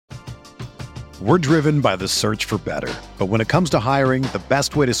We're driven by the search for better. But when it comes to hiring, the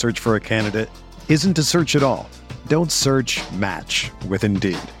best way to search for a candidate isn't to search at all. Don't search, match with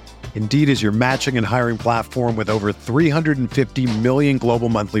Indeed. Indeed is your matching and hiring platform with over 350 million global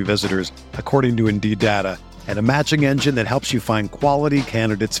monthly visitors, according to Indeed data, and a matching engine that helps you find quality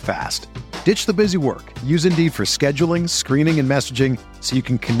candidates fast. Ditch the busy work. Use Indeed for scheduling, screening, and messaging so you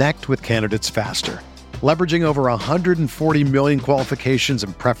can connect with candidates faster. Leveraging over 140 million qualifications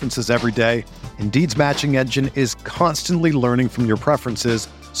and preferences every day, Indeed's matching engine is constantly learning from your preferences,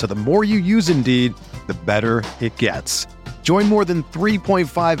 so the more you use Indeed, the better it gets. Join more than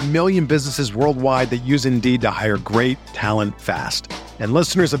 3.5 million businesses worldwide that use Indeed to hire great talent fast. And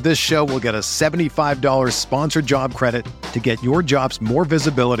listeners of this show will get a $75 sponsored job credit to get your jobs more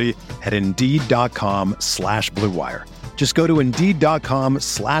visibility at Indeed.com/Blue Wire. Just go to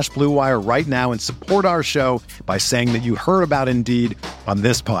Indeed.com/Blue Wire right now and support our show by saying that you heard about Indeed on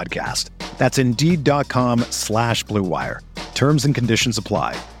this podcast. That's Indeed.com/Blue Wire. Terms and conditions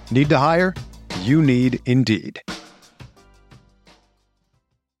apply. Need to hire? You need Indeed.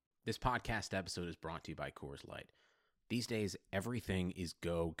 This podcast episode is brought to you by Coors Light. These days, everything is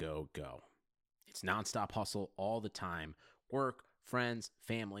go, go, go. It's nonstop hustle all the time. Work, friends,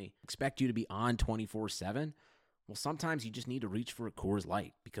 family, expect you to be on 24/7. Well, sometimes you just need to reach for a Coors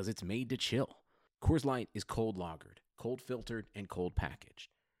Light because it's made to chill. Coors Light is cold lagered, cold filtered, and cold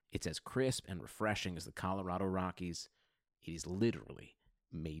packaged. It's as crisp and refreshing as the Colorado Rockies. It is literally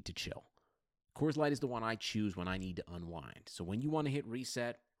made to chill. Coors Light is the one I choose when I need to unwind. So when you want to hit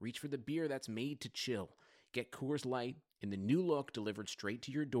reset, reach for the beer that's made to chill. Get Coors Light in the new look delivered straight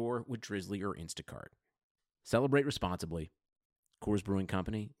to your door with Drizzly or Instacart. Celebrate responsibly. Coors Brewing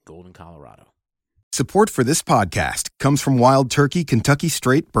Company, Golden, Colorado. Support for this podcast comes from Wild Turkey Kentucky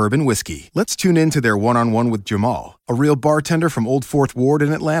Straight Bourbon Whiskey. Let's tune in to their one-on-one with Jamal, a real bartender from Old Fourth Ward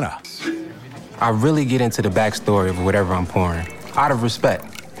in Atlanta. I really get into the backstory of whatever I'm pouring, out of respect.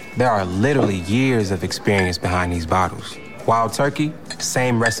 There are literally years of experience behind these bottles. Wild Turkey,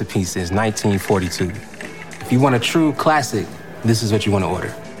 same recipe since 1942. If you want a true classic, this is what you want to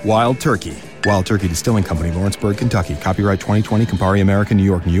order. Wild Turkey. Wild Turkey Distilling Company, Lawrenceburg, Kentucky. Copyright 2020, Campari American, New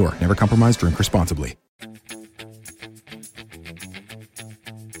York, New York. Never compromise, drink responsibly.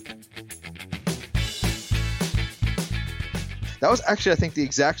 That was actually, I think, the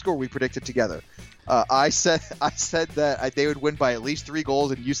exact score we predicted together. I said that they would win by at least 3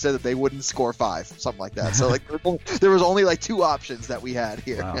 goals, and you said that they wouldn't score 5, something like that. So there was only like 2 options that we had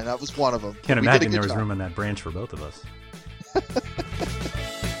here, wow. And that was one of them. Can't imagine there was room on that branch for both of us.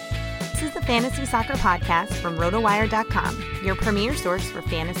 This is the Fantasy Soccer Podcast from RotoWire.com, your premier source for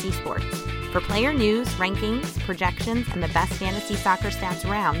fantasy sports. For player news, rankings, projections, and the best fantasy soccer stats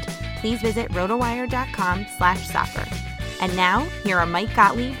around, please visit RotoWire.com/soccer. And now, here are Mike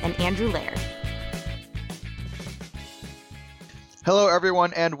Gottlieb and Andrew Laird. Hello,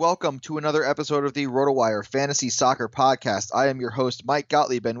 everyone, and welcome to another episode of the RotoWire Fantasy Soccer Podcast. I am your host, Mike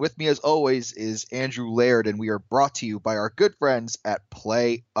Gottlieb, and with me, as always, is Andrew Laird, and we are brought to you by our good friends at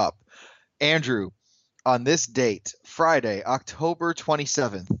Play Up. Andrew, on this date, Friday, October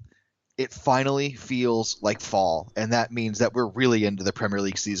 27th, it finally feels like fall, and that means that we're really into the Premier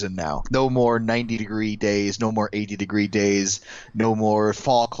League season now. No more 90-degree days, no more 80-degree days, no more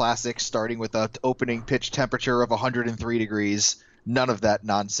fall classics starting with an opening pitch temperature of 103 degrees. None of that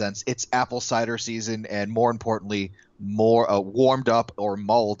nonsense. It's apple cider season, and more importantly, more warmed up or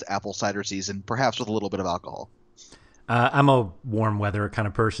mulled apple cider season, perhaps with a little bit of alcohol. I'm a warm weather kind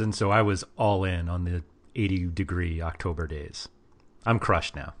of person, so I was all in on the 80-degree October days. I'm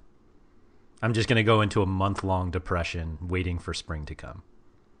crushed now. I'm just going to go into a month-long depression waiting for spring to come.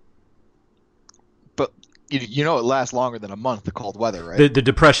 But you know it lasts longer than a month, the cold weather, right? The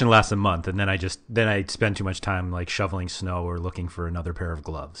depression lasts a month, and then I spend too much time like shoveling snow or looking for another pair of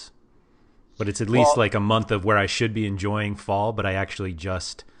gloves. But it's at least like a month of where I should be enjoying fall, but I actually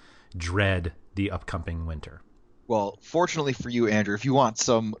just dread the upcoming winter. Well, fortunately for you, Andrew, if you want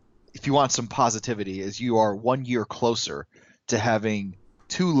some positivity, as you are 1 year closer to having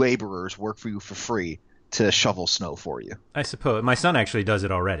 2 laborers work for you for free to shovel snow for you. I suppose my son actually does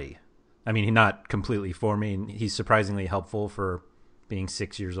it already. I mean, he's not completely for me, and he's surprisingly helpful for being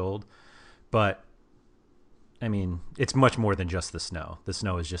 6 years old. But, I mean, it's much more than just the snow. The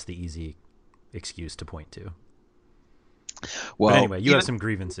snow is just the easy excuse to point to. Well, but anyway, you have some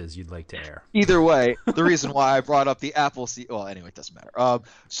grievances you'd like to air. Either way, the reason why I brought up the apple cider... Well, anyway, it doesn't matter.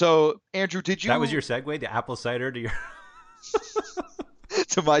 So, Andrew, did you... That was your segue, the apple cider to your...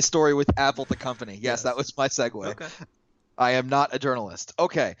 to my story with Apple the company. Yes, that was my segue. Okay. I am not a journalist.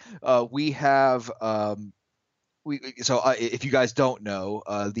 Okay. We have if you guys don't know,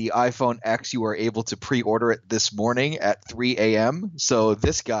 the iPhone X, you were able to pre-order it this morning at 3 a.m. So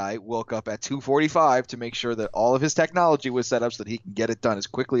this guy woke up at 2:45 to make sure that all of his technology was set up so that he can get it done as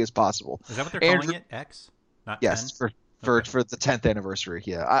quickly as possible. Is that what they're calling it? X? Not yes, 10? for the 10th anniversary.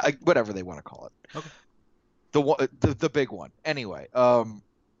 Yeah, whatever they want to call it. Okay. The big one. Anyway,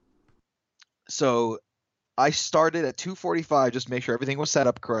 so I started at 2:45 just to make sure everything was set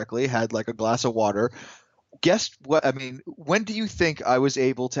up correctly. Had like a glass of water. Guess what? I mean, when do you think I was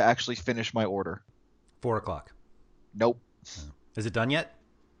able to actually finish my order? 4:00. Nope. Is it done yet?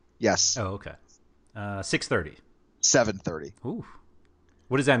 Yes. Oh, okay. 6:30. 7:30. Ooh.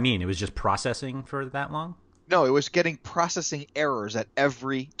 What does that mean? It was just processing for that long? No, it was getting processing errors at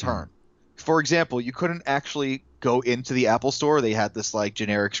every turn. For example, you couldn't actually go into the Apple Store. They had this like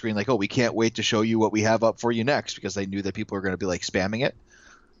generic screen like, oh, we can't wait to show you what we have up for you next, because they knew that people were going to be like spamming it.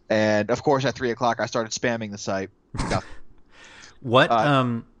 And of course, at 3:00, I started spamming the site. What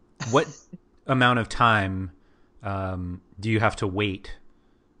amount of time do you have to wait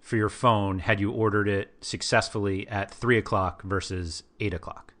for your phone had you ordered it successfully at 3:00 versus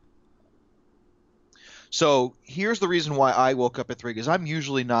 8:00? So here's the reason why I woke up at 3, because I'm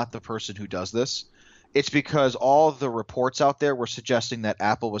usually not the person who does this. It's because all the reports out there were suggesting that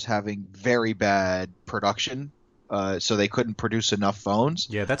Apple was having very bad production. So they couldn't produce enough phones.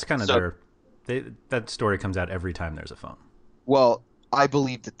 Yeah, that's kind of that story comes out every time there's a phone. Well, I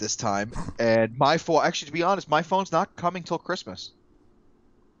believed it this time, and actually, to be honest, my phone's not coming till Christmas.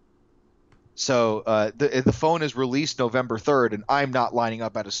 So the phone is released November 3rd, and I'm not lining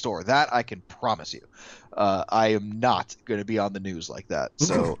up at a store. That I can promise you. I am not going to be on the news like that.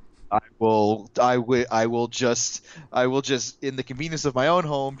 So I will just in the convenience of my own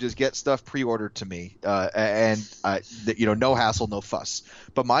home just get stuff pre-ordered to me, no hassle, no fuss.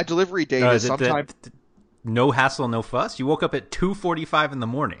 But my delivery date is sometime. No hassle, no fuss. You woke up at 2:45 in the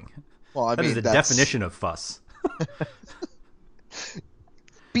morning. Well, that is the definition of fuss.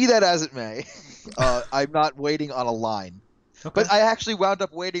 Be that as it may, I'm not waiting on a line. Okay. But I actually wound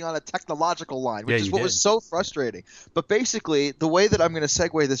up waiting on a technological line, which is what was so frustrating. But basically, the way that I'm going to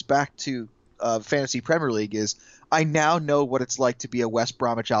segue this back to Fantasy Premier League is I now know what it's like to be a West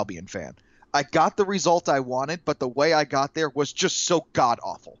Bromwich Albion fan. I got the result I wanted, but the way I got there was just so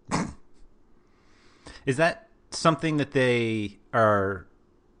god-awful. Is that something that they are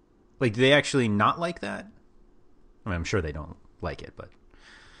 – like, do they actually not like that? I mean, I'm sure they don't like it, but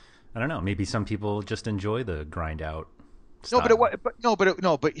I don't know. Maybe some people just enjoy the grind-out style.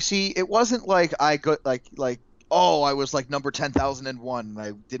 But you see, it wasn't like I got I was like number 10,001 and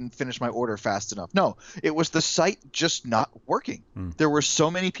I didn't finish my order fast enough. No, it was the site just not working. There were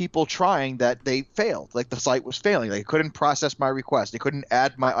so many people trying that they failed. Like the site was failing. Like, it couldn't process my request. It couldn't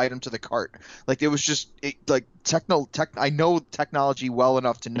add my item to the cart. Like, it was just I know technology well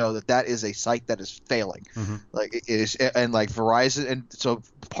enough to know that is a site that is failing. Like, it is, and like Verizon, and so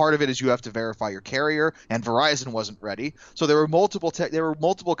part of it is you have to verify your carrier, and Verizon wasn't ready. So there were multiple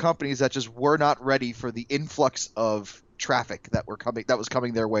companies that just were not ready for the influx of traffic that was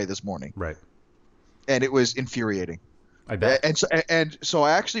coming their way this morning. Right. And it was infuriating. I bet. And so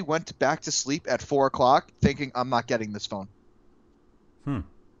I actually went back to sleep at 4:00 thinking I'm not getting this phone.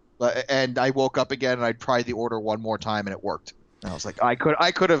 And I woke up again and I tried the order one more time and it worked. And I was like, I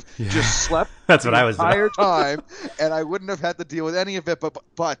could have just slept That's what I was the entire time and I wouldn't have had to deal with any of it.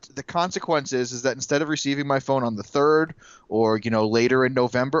 But the consequence is that instead of receiving my phone on the 3rd or later in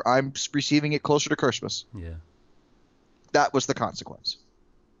November, I'm receiving it closer to Christmas. Yeah. That was the consequence.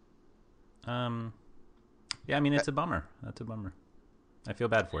 Yeah, I mean, it's a bummer. That's a bummer. I feel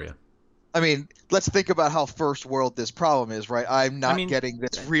bad for you. I mean, let's think about how first world this problem is, right? I'm not getting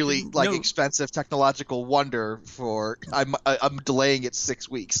this really expensive technological wonder for I'm delaying it 6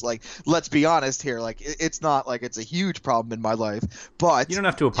 weeks. Like, let's be honest here. Like, it's not like it's a huge problem in my life, but you don't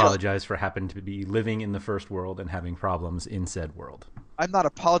have to apologize for happening to be living in the first world and having problems in said world. I'm not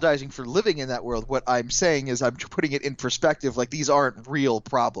apologizing for living in that world. What I'm saying is I'm putting it in perspective. Like, these aren't real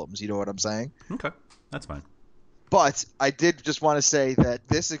problems. You know what I'm saying? Okay, that's fine. But I did just want to say that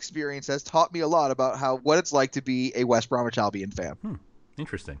this experience has taught me a lot about what it's like to be a West Bromwich Albion fan.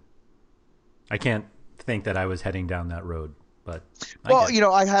 Interesting. I can't think that I was heading down that road, but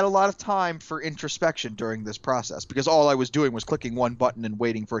I had a lot of time for introspection during this process because all I was doing was clicking one button and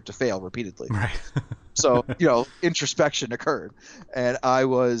waiting for it to fail repeatedly. Right. So, introspection occurred, and I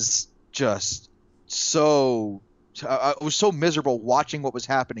was just I was so miserable watching what was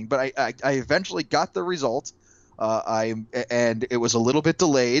happening, but I eventually got the result. And it was a little bit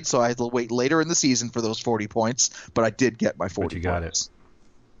delayed, so I had to wait later in the season for those 40 points. But I did get my 40 points. But you got it.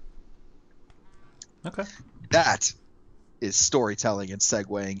 Okay. That is storytelling and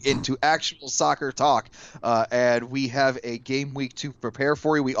segueing into actual soccer talk. And we have a game week to prepare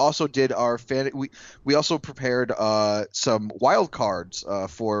for you. We also did we also prepared some wild cards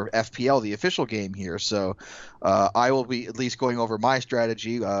for FPL, the official game here. So I will be at least going over my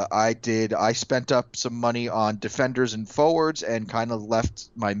strategy. I spent up some money on defenders and forwards and kind of left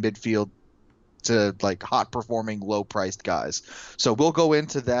my midfield to like hot performing, low priced guys. So we'll go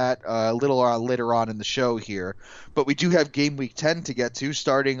into that a little later on in the show here. But we do have game week 10 to get to,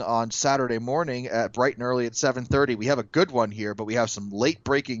 starting on Saturday morning at bright and early at 7:30. We have a good one here, but we have some late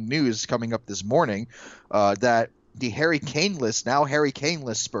breaking news coming up this morning that the Harry Kane-less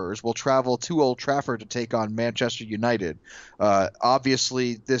Spurs will travel to Old Trafford to take on Manchester United.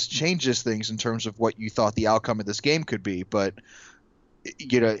 Obviously, this changes things in terms of what you thought the outcome of this game could be, but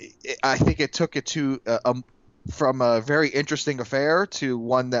I think it took it to from a very interesting affair to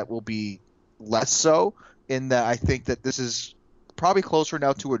one that will be less so, in that I think that this is probably closer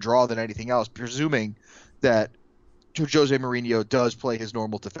now to a draw than anything else, presuming that Jose Mourinho does play his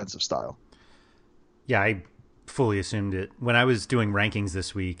normal defensive style. Yeah, I fully assumed it. When I was doing rankings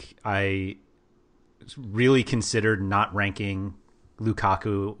this week, I really considered not ranking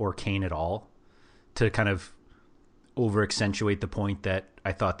Lukaku or Kane at all to kind of over accentuate the point that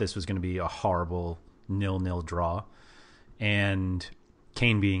I thought this was going to be a horrible 0-0 draw, and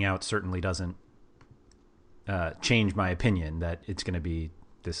Kane being out certainly doesn't change my opinion that it's going to be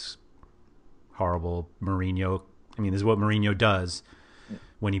this horrible Mourinho. I mean, this is what Mourinho does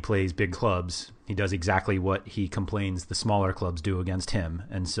when he plays big clubs. He does exactly what he complains the smaller clubs do against him,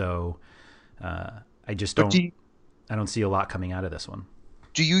 and so I just don't. I don't see a lot coming out of this one.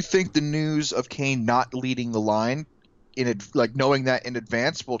 Do you think the news of Kane not leading the line, knowing that in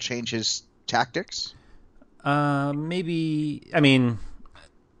advance, will change his tactics? Maybe. I mean,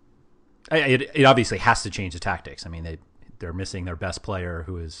 it obviously has to change the tactics. I mean, they're missing their best player,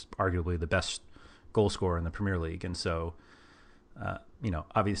 who is arguably the best goal scorer in the Premier League, and so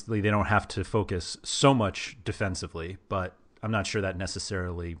obviously they don't have to focus so much defensively. But I'm not sure that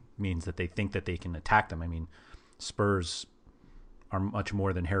necessarily means that they think that they can attack them. I mean, Spurs are much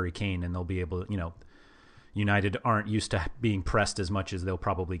more than Harry Kane, and they'll be able to, United aren't used to being pressed as much as they'll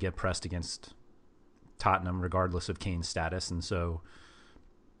probably get pressed against Tottenham, regardless of Kane's status. And so,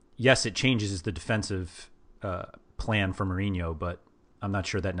 yes, it changes the defensive plan for Mourinho, but I'm not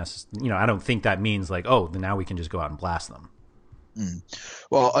sure that I don't think that means like, oh, then now we can just go out and blast them.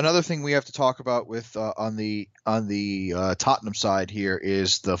 Well, another thing we have to talk about with on the Tottenham side here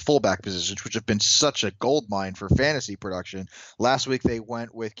is the fullback positions, which have been such a goldmine for fantasy production. Last week they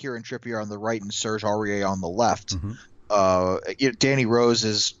went with Kieran Trippier on the right and Serge Aurier on the left. Mm-hmm. Danny Rose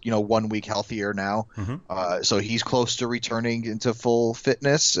is 1 week healthier now, so he's close to returning into full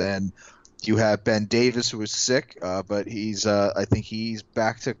fitness, and you have Ben Davis, who is sick, but he's I think he's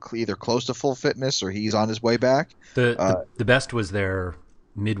back to either close to full fitness or he's on his way back. The best was their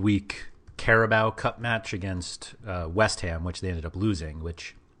midweek Carabao Cup match against West Ham, which they ended up losing,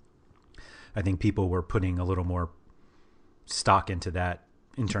 which I think people were putting a little more stock into that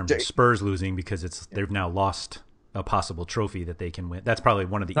in terms of Spurs losing, because they've now lost a possible trophy that they can win. That's probably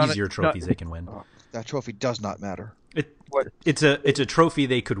one of the easier trophies they can win. That trophy does not matter. It's a trophy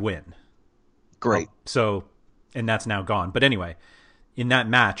they could win. Great. And that's now gone. But anyway, in that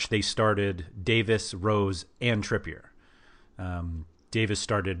match, they started Davis, Rose, and Trippier. Davis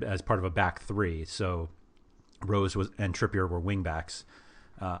started as part of a back three, so Rose and Trippier were wing backs.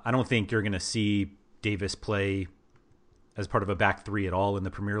 I don't think you're going to see Davis play as part of a back three at all in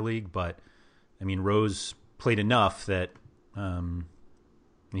the Premier League, but I mean, Rose played enough that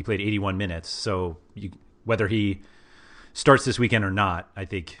he played 81 minutes. So whether he starts this weekend or not, I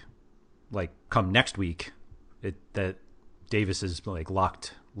think come next week, that Davis's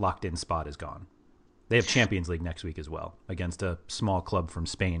locked in spot is gone. They have Champions League next week as well against a small club from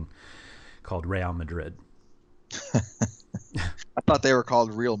Spain called Real Madrid. I thought they were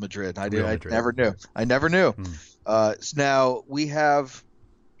called Real Madrid. I never knew. So now we have,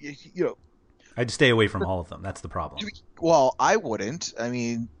 I'd stay away from all of them. That's the problem. Well, I wouldn't. I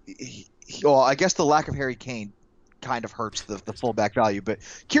mean, I guess the lack of Harry Kane kind of hurts the fullback value, but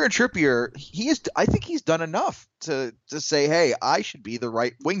Kieran Trippier, I think he's done enough to say, hey, I should be the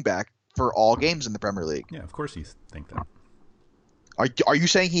right wing back for all games in the Premier League. Yeah, of course you think that. Are you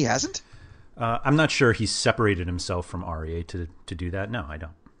saying he hasn't? I'm not sure he's separated himself from Aurier to do that. No, I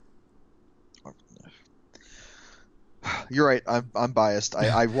don't. You're right. I'm biased.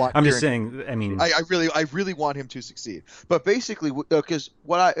 I want. I'm just saying. I mean, I really want him to succeed. But basically, because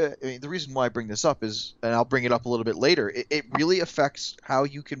the reason why I bring this up is, and I'll bring it up a little bit later. It really affects how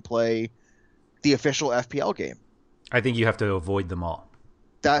you can play the official FPL game. I think you have to avoid them all.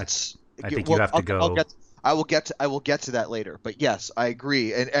 That's. I think you have to go. I will get to that later. But yes, I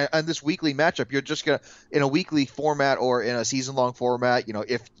agree. And this weekly matchup, you're just gonna, in a weekly format or in a season long format,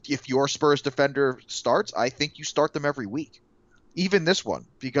 if your Spurs defender starts, I think you start them every week, even this one,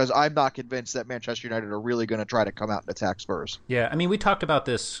 because I'm not convinced that Manchester United are really going to try to come out and attack Spurs. Yeah, I mean, we talked about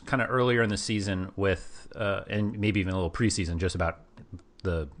this kind of earlier in the season with, and maybe even a little preseason, just about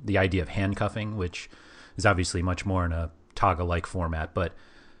the idea of handcuffing, which is obviously much more in a Taga-like format. But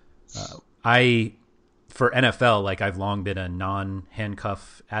for NFL, like, I've long been a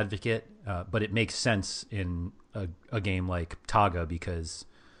non-handcuff advocate, but it makes sense in a game like Taga because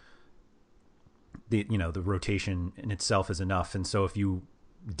the rotation in itself is enough. And so if you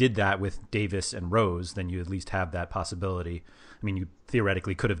did that with Davis and Rose, then you at least have that possibility. I mean, you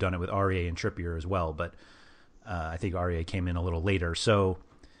theoretically could have done it with Aurier and Trippier as well, but I think Aurier came in a little later. So,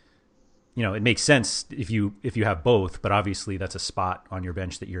 it makes sense if you have both, but obviously that's a spot on your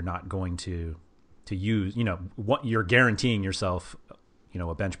bench that you're not going to use. What you're guaranteeing yourself,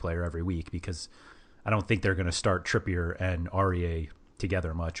 a bench player every week, because I don't think they're going to start Trippier and Aurier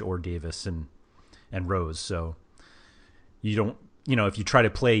together much, or Davis and Rose. So you don't, if you try to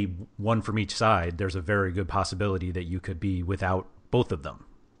play one from each side, there's a very good possibility that you could be without both of them.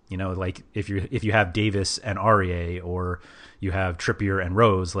 Like if you have Davis and Aurier, or you have Trippier and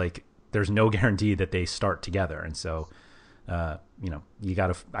Rose, like there's no guarantee that they start together. And so, you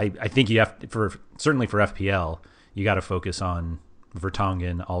got to, I think you have to, certainly for FPL, you got to focus on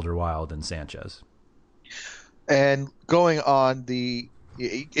Vertonghen, Alderweireld, and Sanchez. And going on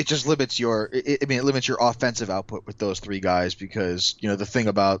it just limits it limits your offensive output with those three guys, because the thing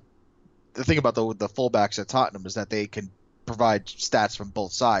about the fullbacks at Tottenham is that they can provide stats from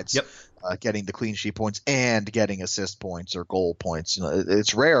both sides. Yep. Getting the clean sheet points and getting assist points or goal points.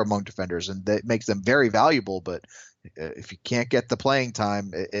 It's rare among defenders, and that makes them very valuable. But if you can't get the playing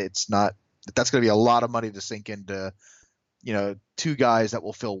time, that's going to be a lot of money to sink into, two guys that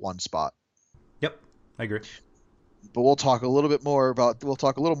will fill one spot. Yep, I agree. But we'll talk a little more about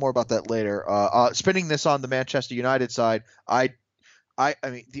that later. Spinning this on the Manchester United side, I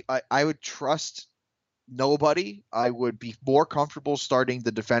would trust nobody. I would be more comfortable starting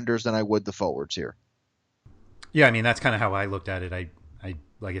the defenders than I would the forwards here. Yeah, I mean, that's kind of how I looked at it. I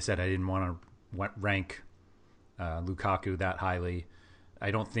like I said, I didn't want to rank Lukaku that highly.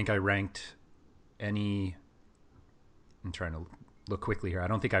 I don't think I ranked any. I'm trying to look quickly here. I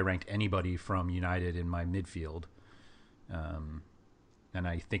don't think I ranked anybody from United in my midfield. And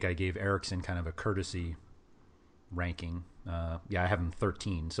I think I gave Eriksen kind of a courtesy ranking. I have him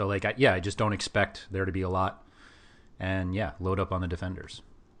 13. So I just don't expect there to be a lot. And load up on the defenders.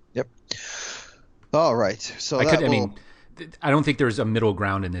 Yep. All right. So I don't think there's a middle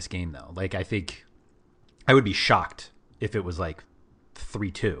ground in this game though. Like, I think I would be shocked if it was like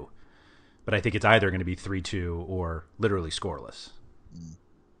 3-2, but I think it's either going to be 3-2 or literally scoreless.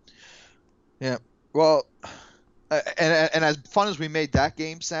 Yeah. Well, and as fun as we made that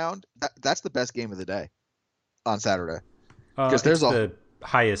game sound, that's the best game of the day on Saturday. Because there's the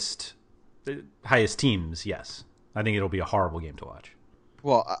highest teams. Yes, I think it'll be a horrible game to watch.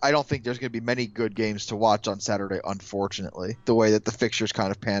 Well, I don't think there's going to be many good games to watch on Saturday, unfortunately, the way that the fixtures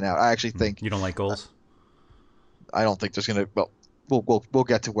kind of pan out. I actually think you don't like goals. I don't think there's going to. Well, we'll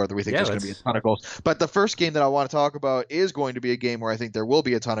get to whether we think there's going to be a ton of goals. But the first game that I want to talk about is going to be a game where I think there will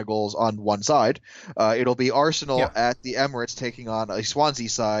be a ton of goals on one side. It'll be Arsenal at the Emirates taking on a Swansea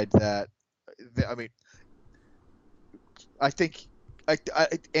side that, I mean, I think,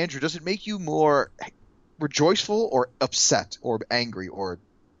 Andrew, does it make you more rejoiceful or upset or angry or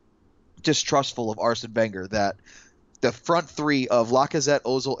distrustful of Arsene Wenger that the front three of Lacazette,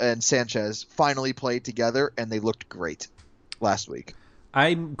 Ozil, and Sanchez finally played together and they looked great last week?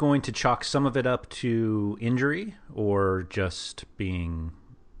 I'm going to chalk some of it up to injury or just being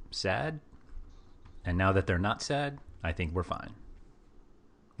sad. And now that they're not sad, I think we're fine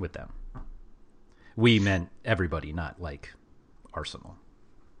with them. We meant everybody, not like Arsenal.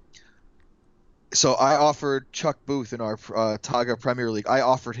 So I offered Chuck Booth in our Taga Premier League. I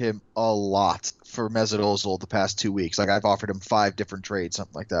offered him a lot for Mesut Ozil the past 2 weeks. Like, I've offered him 5 different trades,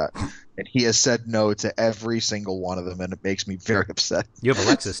 something like that. And he has said no to every single one of them, and it makes me very upset. You have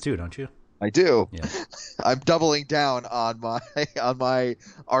Alexis too, don't you? I do. Yeah. I'm doubling down on my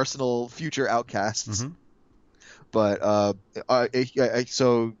Arsenal future outcasts. Mm-hmm. But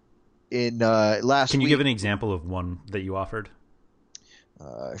so in last week, can you give an example of one that you offered?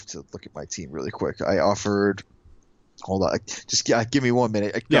 I have to look at my team really quick. I offered. Hold on, just give me 1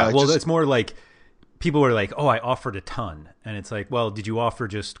 minute. It's more like people are like, "Oh, I offered a ton," and it's like, "Well, did you offer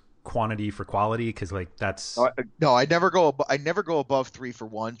just quantity for quality? Because like that's no, I never go above 3 for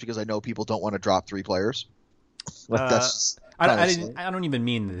ones because I know people don't want to drop 3 players. That's I don't even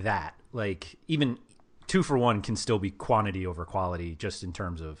mean that. Like even 2 for 1 can still be quantity over quality, just in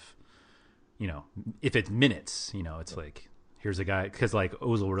terms of, you know, if it's minutes, you know, it's like here's a guy, because like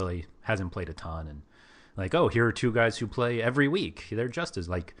Ozil really hasn't played a ton, and like, oh, here are 2 guys who play every week. They're just as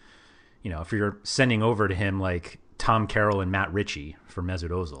like, you know, if you're sending over to him like Tom Carroll and Matt Ritchie for Mesut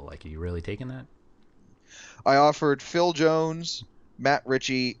Ozil, like, are you really taking that? I offered Phil Jones, Matt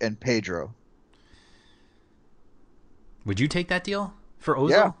Ritchie, and Pedro. Would you take that deal for Ozil?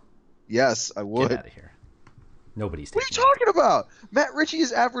 Yeah. Yes, I would. Get out of here. Nobody's What are taking you talking about? Matt Ritchie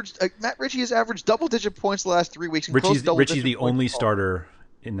has averaged double-digit points the last 3 weeks. Ritchie's the only starter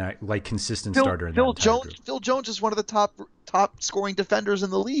in that, like, consistent starter in that entire group. Phil Jones is one of the top scoring defenders in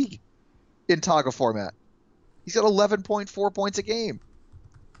the league in Taga format. He's got 11.4 points a game.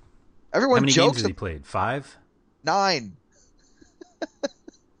 Everyone How many jokes. games has he played? 5? 9.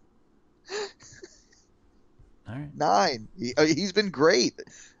 All right. 9. He's been great.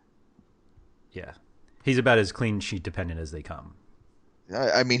 Yeah. He's about as clean sheet dependent as they come.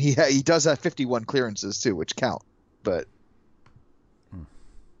 I mean, he does have 51 clearances too, which count. But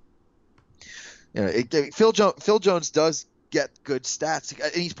you know, Phil Jones does get good stats,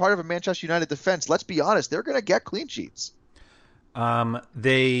 and he's part of a Manchester United defense. Let's be honest; they're going to get clean sheets.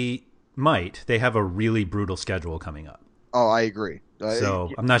 They might. They have a really brutal schedule coming up. Oh, I agree.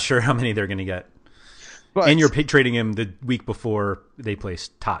 So I'm not sure how many they're going to get. But, and you're trading him the week before they play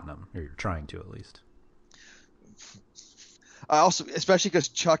Tottenham, or you're trying to at least. I also, especially because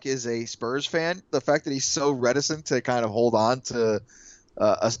Chuck is a Spurs fan, the fact that he's so reticent to kind of hold on to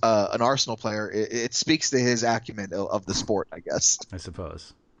an Arsenal player, it speaks to his acumen of the sport, I guess. I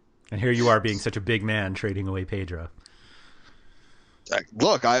suppose. And here you are being such a big man trading away Pedro.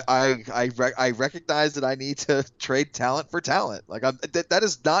 Look, I recognize that I need to trade talent for talent. Like that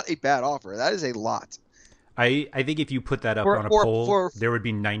is not a bad offer. That is a lot. I think if you put that up on a poll, there would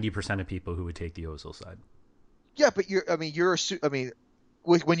be 90% of people who would take the Ozil side. Yeah, but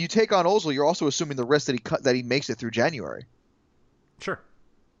when you take on Ozil, you're also assuming the risk that he makes it through January. Sure.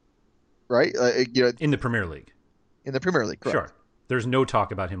 Right? In the Premier League. In the Premier League, correct. Sure. There's no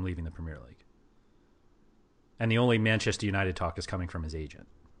talk about him leaving the Premier League. And the only Manchester United talk is coming from his agent.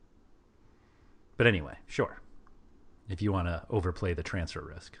 But anyway, sure. If you want to overplay the transfer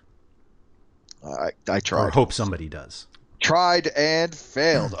risk. I tried. Or hope somebody does. Tried and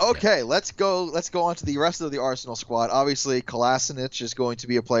failed. Okay, yeah. Let's go on to the rest of the Arsenal squad. Obviously, Kolasinac is going to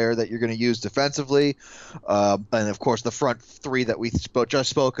be a player that you're going to use defensively, and of course the front 3 that we just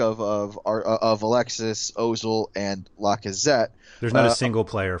spoke of Alexis, Ozil, and Lacazette. There's not a single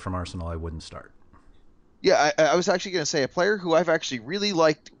player from Arsenal I wouldn't start. Yeah, I was actually going to say a player who I've actually really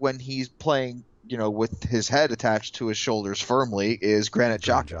liked when he's playing, you know, with his head attached to his shoulders firmly is Granit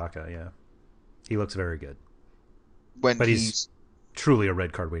Xhaka. Yeah, he looks very good. But he's truly a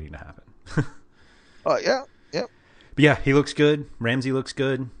red card waiting to happen. Yeah. But yeah, he looks good. Ramsey looks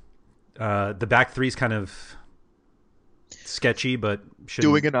good. The back 3 is kind of sketchy, but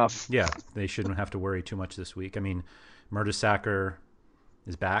doing enough. Yeah, they shouldn't have to worry too much this week. I mean, Mertesacker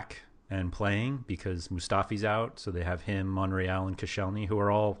is back and playing because Mustafi's out, so they have him, Monreal, and Koscielny, who are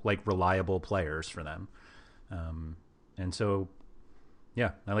all like reliable players for them. And so,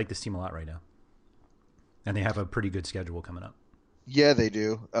 yeah, I like this team a lot right now. And they have a pretty good schedule coming up. Yeah, they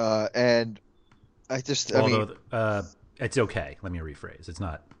do. And it's okay. Let me rephrase. It's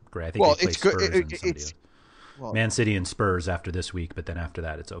not great. I think they play Spurs and somebody else. Man City and Spurs after this week, but then after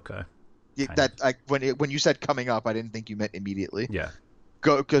that, it's okay. When you said coming up, I didn't think you meant immediately. Yeah.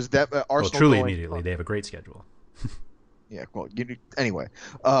 Because Arsenal truly immediately. They have a great schedule. Yeah. Well, anyway.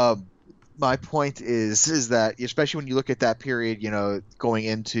 My point is that especially when you look at that period, you know, going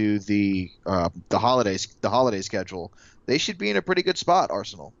into the holiday schedule, they should be in a pretty good spot.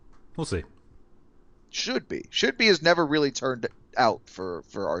 Arsenal. We'll see. Should be has never really turned out for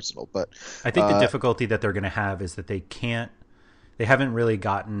Arsenal, but I think the difficulty that they're going to have is that they haven't really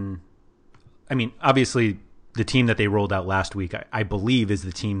gotten. I mean, obviously, the team that they rolled out last week, I believe, is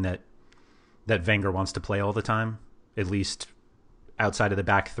the team that Wenger wants to play all the time, at least outside of the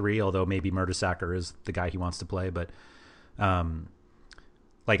back 3, although maybe Mertesacker is the guy he wants to play. But I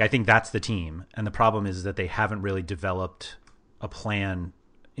think that's the team. And the problem is that they haven't really developed a plan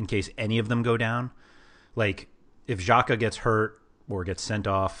in case any of them go down. Like, if Xhaka gets hurt or gets sent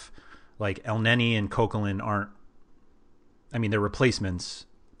off, like Elneny and Coquelin aren't, I mean, they're replacements,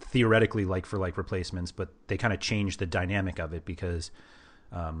 theoretically like-for-like replacements, but they kind of change the dynamic of it because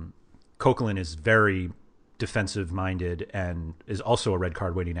Coquelin is very defensive minded and is also a red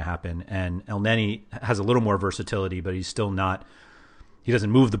card waiting to happen. And El Neni has a little more versatility, but he's still not. He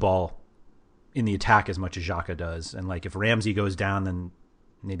doesn't move the ball in the attack as much as Xhaka does. And like if Ramsey goes down, then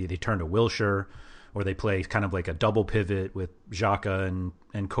maybe they turn to Wilshere, or they play kind of like a double pivot with Xhaka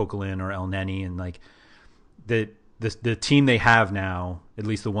and Coquelin or El Neni. And like the team they have now, at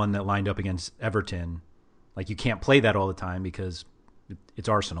least the one that lined up against Everton, like you can't play that all the time because it's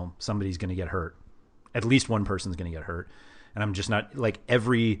Arsenal. Somebody's going to get hurt. At least one person's going to get hurt. And I'm just not like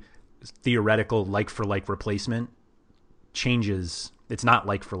every theoretical like for like replacement changes. It's not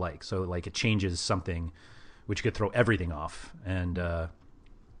like for like. So like it changes something which could throw everything off. And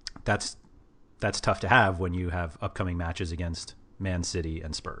that's tough to have when you have upcoming matches against Man City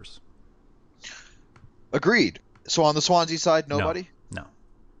and Spurs. Agreed. So on the Swansea side, nobody? No.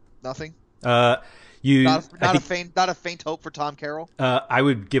 Nothing? Not a faint hope for Tom Carroll? I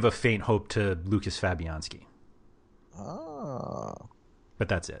would give a faint hope to Lucas Fabianski. Oh. But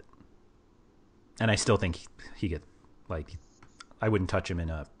that's it. And I still think he get like I wouldn't touch him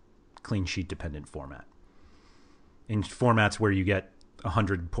in a clean sheet dependent format. In formats where you get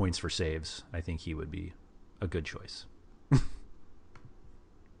 100 points for saves, I think he would be a good choice.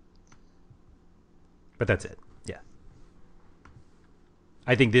 But that's it. Yeah.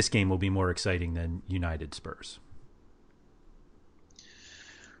 I think this game will be more exciting than United Spurs.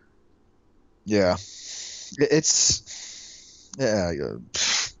 Yeah.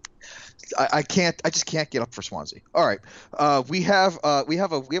 I just can't get up for Swansea. All right. We have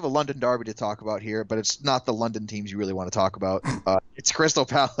a London derby to talk about here, but it's not the London teams you really want to talk about. It's Crystal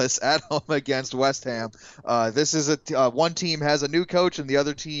Palace at home against West Ham. This is one team has a new coach and the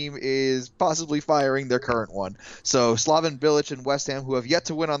other team is possibly firing their current one. So Slaven Bilic and West Ham, who have yet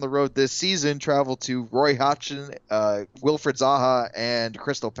to win on the road this season, travel to Roy Hodgson, Wilfried Zaha, and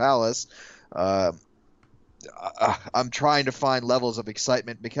Crystal Palace. I'm trying to find levels of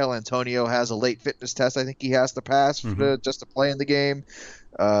excitement. Mikel Antonio has a late fitness test I think he has to pass just to play in the game.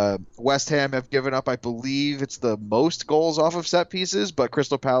 West Ham have given up, I believe it's the most goals off of set pieces, but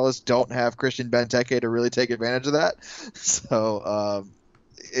Crystal Palace don't have Christian Benteke to really take advantage of that. So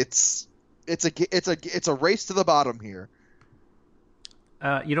it's a race to the bottom here.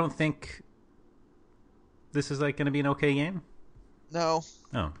 You don't think this is like going to be an okay game? No.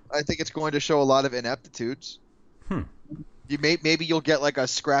 Oh. I think it's going to show a lot of ineptitudes. Maybe you'll get like a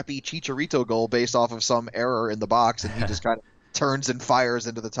scrappy Chicharito goal based off of some error in the box, and he just kind of turns and fires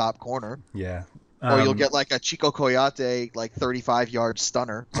into the top corner. Yeah. Or you'll get like a Chico Coyote like 35-yard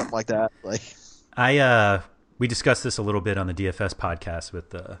stunner, something like that. Like we discussed this a little bit on the DFS podcast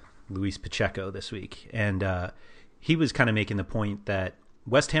with Luis Pacheco this week, and he was kind of making the point that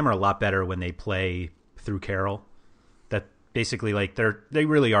West Ham are a lot better when they play through Carroll. That basically like they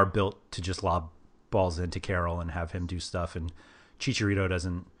really are built to just lob balls into Carroll and have him do stuff, and Chicharito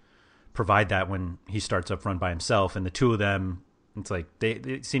doesn't provide that when he starts up front by himself. And the two of them, it's like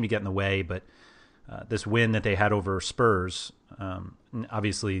they seem to get in the way. But this win that they had over Spurs,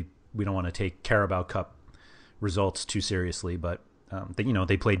 obviously we don't want to take Carabao Cup results too seriously, but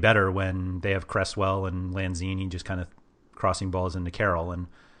they played better when they have Cresswell and Lanzini just kind of crossing balls into Carroll. And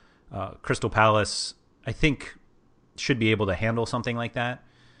Crystal Palace, I think, should be able to handle something like that.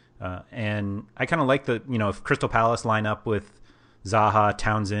 And I kind of like if Crystal Palace line up with Zaha,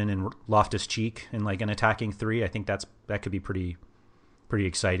 Townsend, and Loftus-Cheek in like an attacking three, I think that could be pretty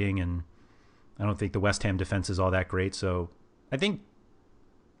exciting. And I don't think the West Ham defense is all that great, so I think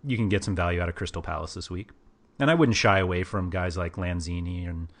you can get some value out of Crystal Palace this week. And I wouldn't shy away from guys like Lanzini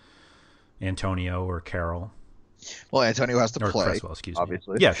and Antonio or Carroll. Well, Antonio has to play, Cresswell,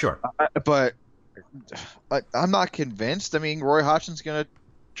 obviously. Yeah, sure. But I'm not convinced. I mean, Roy Hodgson's going to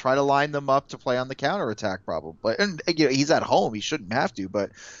try to line them up to play on the counterattack probably. And he's at home. He shouldn't have to,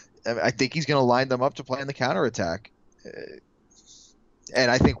 but I think he's going to line them up to play on the counterattack.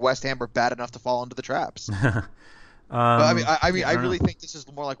 And I think West Ham are bad enough to fall into the traps. I really think this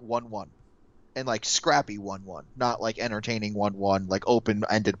is more like 1-1. And like scrappy 1-1, not like entertaining 1-1, like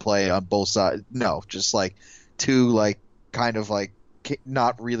open-ended play on both sides. No, just like two like kind of like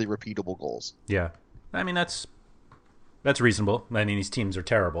not really repeatable goals. Yeah, I mean that's reasonable. I mean these teams are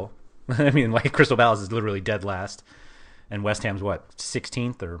terrible. I mean like Crystal Palace is literally dead last, and West Ham's what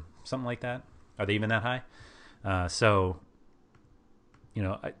 16th or something like that. Are they even that high? So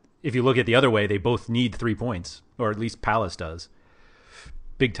if you look at the other way, they both need 3 points, or at least Palace does.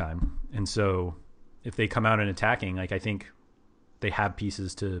 Big time. And so if they come out and attacking, like I think they have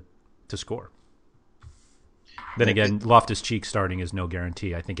pieces to score. Then again, Loftus-Cheek starting is no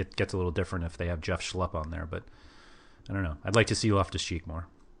guarantee. I think it gets a little different if they have Jeff Schlupp on there, but I don't know. I'd like to see Loftus-Cheek more.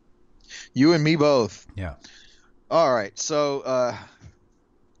 You and me both. Yeah. All right, so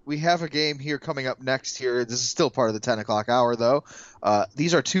we have a game here coming up next here. This is still part of the 10 o'clock hour, though.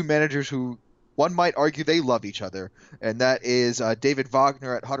 These are two managers who one might argue they love each other, and that is David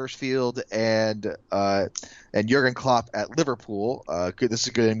Wagner at Huddersfield and Jurgen Klopp at Liverpool. This is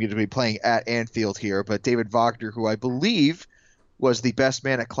going to be playing at Anfield here, but David Wagner, who I believe was the best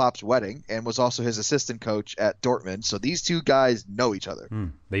man at Klopp's wedding and was also his assistant coach at Dortmund. So these two guys know each other.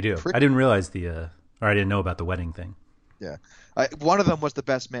 They do. I didn't realize or I didn't know about the wedding thing. Yeah, one of them was the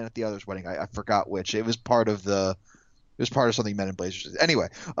best man at the other's wedding. I forgot which. It was part of something Men in Blazers did. Anyway,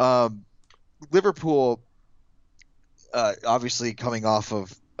 Liverpool, obviously coming off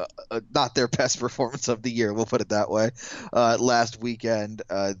of not their best performance of the year, we'll put it that way. Last weekend,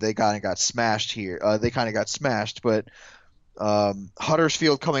 they kind of got smashed here. But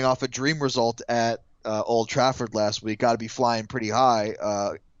Huddersfield coming off a dream result at Old Trafford last week, got to be flying pretty high.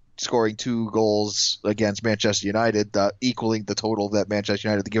 Scoring 2 goals against Manchester United, equaling the total that Manchester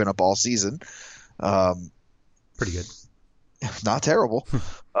United had given up all season. Pretty good. Not terrible.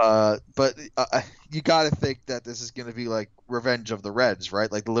 But you got to think that this is going to be like revenge of the Reds,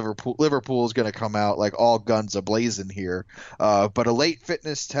 right? Like Liverpool is going to come out like all guns a-blazing here. But a late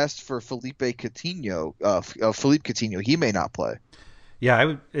fitness test for Philippe Coutinho, he may not play.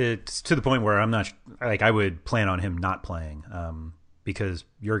 Yeah, it's to the point where I'm not like I would plan on him not playing. Because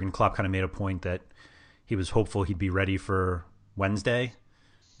Jurgen Klopp kind of made a point that he was hopeful he'd be ready for Wednesday.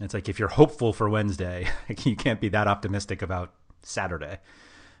 And it's like, if you're hopeful for Wednesday, you can't be that optimistic about Saturday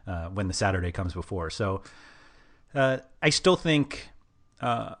when the Saturday comes before. So I still think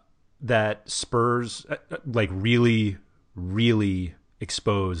that Spurs really, really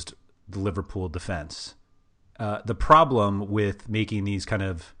exposed the Liverpool defense. The problem with making these kind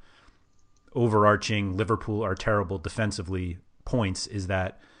of overarching Liverpool are terrible defensively points is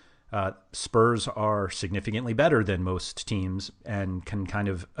that Spurs are significantly better than most teams and can kind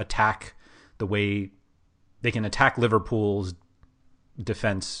of attack the way they can attack Liverpool's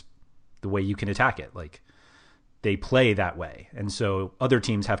defense the way you can attack it. Like they play that way. And so other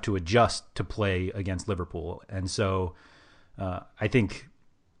teams have to adjust to play against Liverpool. And so I think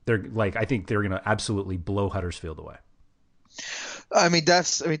they're going to absolutely blow Huddersfield away. I mean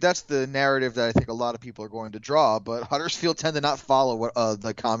that's the narrative that I think a lot of people are going to draw, but Huddersfield tend to not follow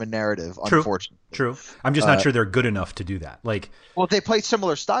the common narrative. True. Unfortunately, true. I'm just not sure they're good enough to do that. Well, they play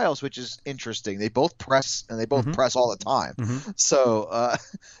similar styles, which is interesting. They both press and they both press all the time. Mm-hmm. So,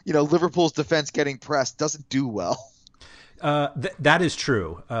 Liverpool's defense getting pressed doesn't do well. That is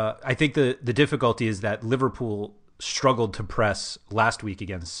true. I think the difficulty is that Liverpool struggled to press last week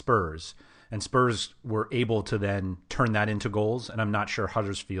against Spurs. And Spurs were able to then turn that into goals. And I'm not sure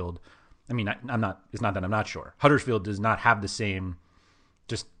Huddersfield. I mean, it's not that I'm not sure. Huddersfield does not have the same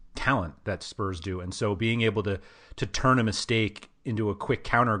just talent that Spurs do. And so being able to turn a mistake into a quick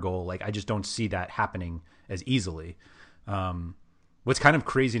counter goal, I just don't see that happening as easily. What's kind of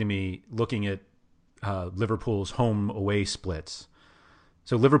crazy to me looking at Liverpool's home away splits.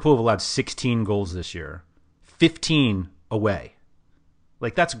 So Liverpool have allowed 16 goals this year, 15 away.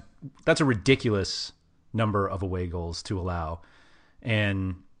 That's a ridiculous number of away goals to allow.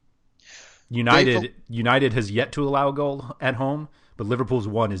 And United has yet to allow a goal at home, but Liverpool's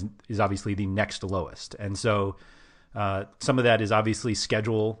one is obviously the next lowest. And so some of that is obviously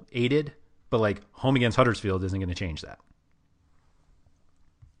schedule aided, but home against Huddersfield isn't going to change that.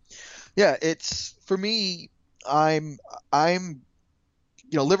 Yeah, it's for me,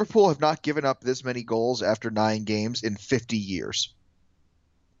 Liverpool have not given up this many goals after 9 games in 50 years.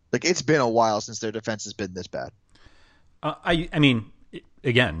 It's been a while since their defense has been this bad. I mean,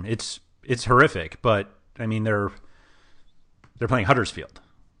 again, it's horrific, but I mean they're playing Huddersfield.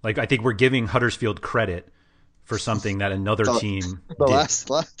 I think we're giving Huddersfield credit for something that another team did.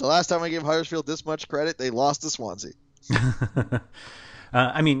 The last time I gave Huddersfield this much credit, they lost to Swansea.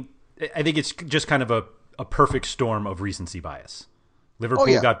 I mean, I think it's just kind of a perfect storm of recency bias.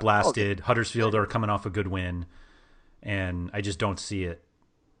 Liverpool got blasted. Huddersfield are coming off a good win, and I just don't see it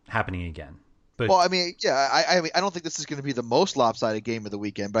happening again. But I don't think this is going to be the most lopsided game of the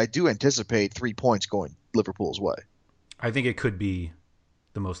weekend, but I do anticipate 3 points going Liverpool's way. I think it could be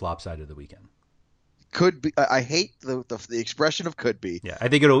the most lopsided of the weekend. Could be. I hate the expression of could be. Yeah, I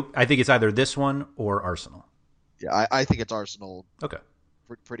think it's either this one or Arsenal. Yeah, I think it's Arsenal. Okay.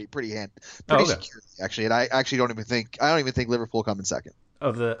 Pretty secure, actually, and I don't even think Liverpool come in second.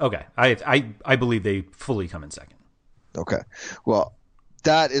 I believe they fully come in second. Okay, well,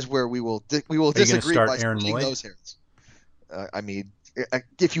 that is where we will disagree by splitting those hairs. I mean,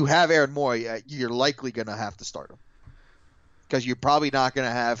 if you have Aaron Moy, you're likely going to have to start him. because you're probably not going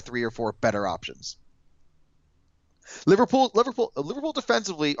to have 3 or 4 better options. Liverpool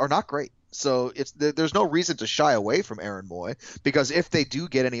defensively are not great, so there's no reason to shy away from Aaron Moy, because if they do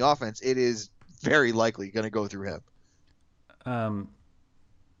get any offense, it is very likely going to go through him.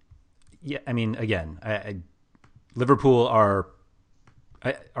 Yeah, I mean, again, Liverpool are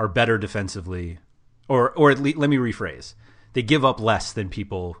better defensively, or at least, let me rephrase, they give up less than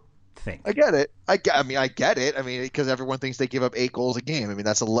people think. I get it. I get it. I mean, because everyone thinks they give up 8 goals a game. I mean,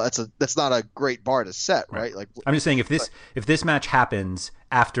 that's not a great bar to set, right? Like, I'm just saying, if this match happens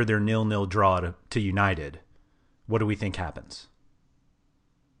after their 0-0 draw to United, what do we think happens?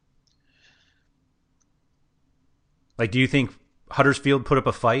 Like, do you think Huddersfield put up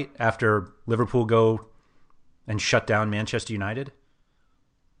a fight after Liverpool go and shut down Manchester United?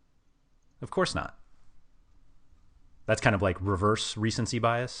 Of course not. That's kind of like reverse recency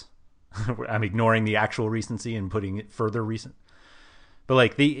bias. I'm ignoring the actual recency and putting it further recent. But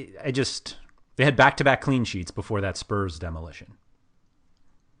like they had back-to-back clean sheets before that Spurs demolition.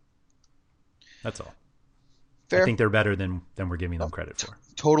 That's all. Fair. I think they're better than we're giving them credit for.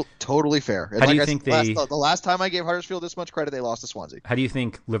 Totally fair. How do you think the last time I gave Huddersfield this much credit, they lost to Swansea. How do you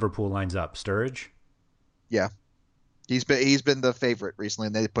think Liverpool lines up? Sturridge? Yeah. He's been the favorite recently,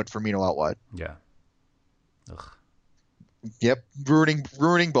 and they put Firmino out wide. Yeah. Ugh. Yep,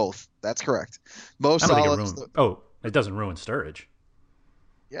 ruining both. That's correct. Mo Salah. It doesn't ruin Sturridge.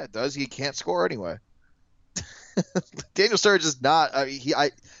 Yeah, it does. He can't score anyway. Daniel Sturridge is not. I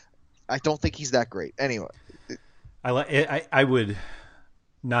don't think he's that great. Anyway, I would,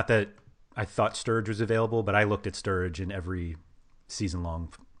 not that I thought Sturridge was available, but I looked at Sturridge in every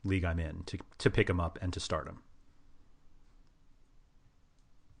season-long league I'm in to pick him up and to start him.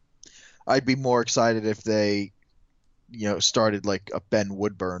 I'd be more excited if they, started like a Ben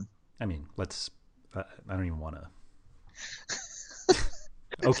Woodburn. I mean, I don't even want to.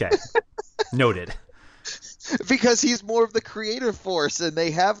 Okay. Noted. Because he's more of the creative force, and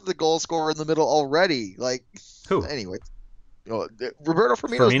they have the goal scorer in the middle already. Like, who? Anyway, Roberto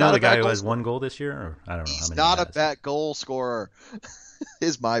Firmino. Firmino, the guy who has 1 goal this year, or I don't know. He's not a bad goal scorer.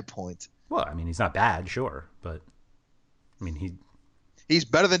 Is my point. Well, I mean, he's not bad, sure, but I mean, he's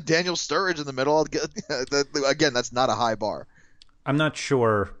better than Daniel Sturridge in the middle. Again, that's not a high bar. I'm not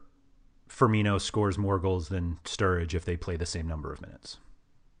sure Firmino scores more goals than Sturridge if they play the same number of minutes.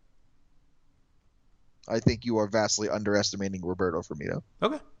 I think you are vastly underestimating Roberto Firmino.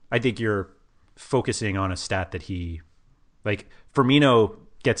 Okay. I think you're focusing on a stat that Firmino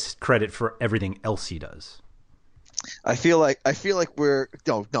gets credit for everything else he does. I feel like we're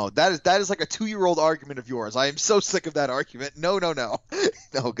no. That is like a 2-year-old argument of yours. I am so sick of that argument. No,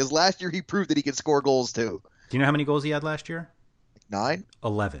 because last year he proved that he can score goals too. Do you know how many goals he had last year? 9?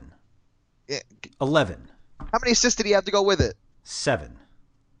 11. Yeah. 11. How many assists did he have to go with it? 7.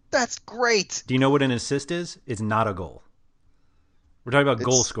 That's great. Do you know what an assist is? It's not a goal. We're talking about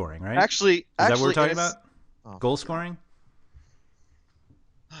goal scoring, right? Actually, is that what we're talking about? Goal scoring?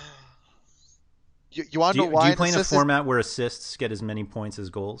 You want to know why? Do you play in a format where assists get as many points as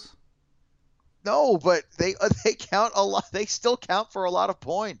goals? No, but they count a lot. They still count for a lot of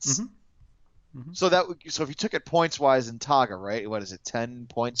points. Mm-hmm. Mm-hmm. So if you took it points wise in Taga, right? What is it? 10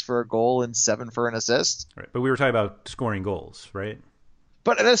 points for a goal and 7 for an assist. Right, but we were talking about scoring goals, right?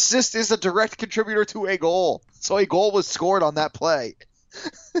 But an assist is a direct contributor to a goal. So a goal was scored on that play.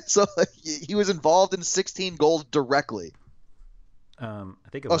 So he was involved in 16 goals directly. I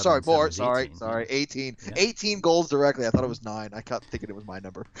think. Sorry. 18. Yeah. 18 goals directly. I thought it was 9. I kept thinking it was my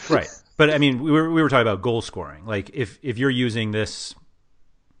number. Right, but I mean, we were talking about goal scoring. Like if you're using this,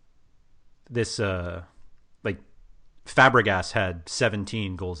 like Fabregas had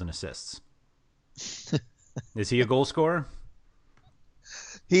 17 goals and assists. Is he a goal scorer?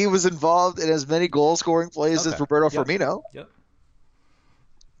 He was involved in as many goal scoring plays as Roberto Firmino. Yep.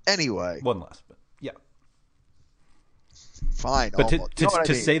 Anyway, one less, but yeah. Fine. But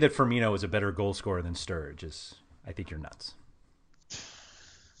to say that Firmino is a better goal scorer than Sturridge is, I think you're nuts.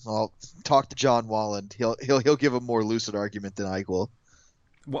 Well, talk to John Wallen. He'll give a more lucid argument than I will.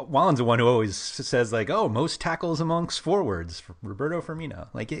 Wallen's the one who always says like, "Oh, most tackles amongst forwards, Roberto Firmino."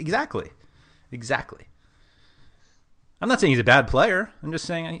 Like exactly. I'm not saying he's a bad player. I'm just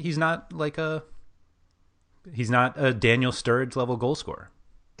saying he's not a Daniel Sturridge level goal scorer.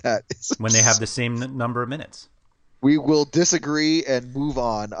 When they have the same number of minutes. We will disagree and move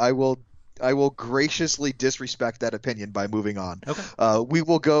on. I will graciously disrespect that opinion by moving on. Okay. We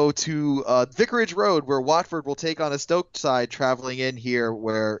will go to Vicarage Road, where Watford will take on a Stoke side traveling in here,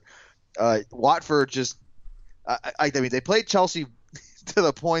 where Watford just I mean, they played Chelsea to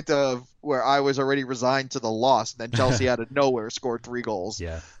the point of where I was already resigned to the loss, and then Chelsea out of nowhere scored 3 goals.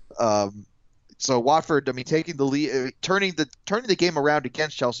 Yeah. So Watford, I mean, taking the lead, turning the game around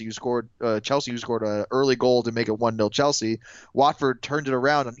against Chelsea, who scored an early goal to make it 1-0 Chelsea. Watford turned it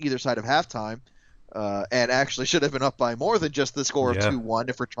around on either side of halftime, and actually should have been up by more than just the score of 2-1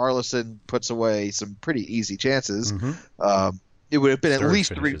 if Richarlison puts away some pretty easy chances. It would have been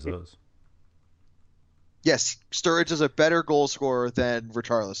Sturridge at least 3. those. Yes, Sturridge is a better goal scorer than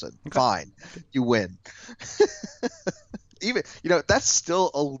Richarlison. Okay. Fine, you win. Even that's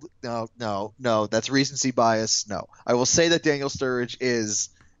still no. That's recency bias. No, I will say that Daniel Sturridge is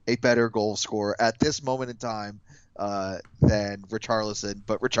a better goal scorer at this moment in time than Richarlison,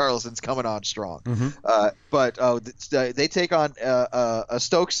 but Richarlison's coming on strong. But they take on a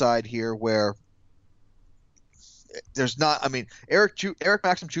Stoke side here where there's not. I mean, Eric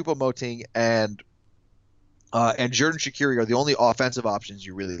Maxim Choupo-Moting and Xherdan Shaqiri are the only offensive options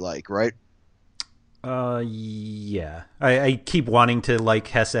you really like, right? Yeah. I keep wanting to like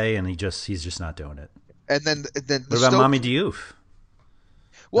Hesse, and he's just not doing it. And then what about Mami Diouf?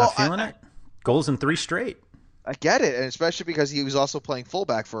 Well, not feeling it. Goals in 3 straight. I get it, and especially because he was also playing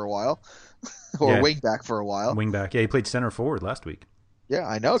fullback for a while, or wingback for a while. Wingback, yeah. He played center forward last week. Yeah,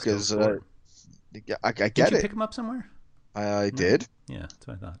 I know, because I get it. Did you pick him up somewhere? I did. Yeah, that's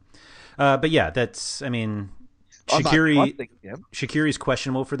what I thought. But yeah, that's. I mean, Shaqiri's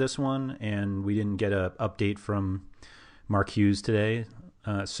questionable for this one, and we didn't get an update from Mark Hughes today,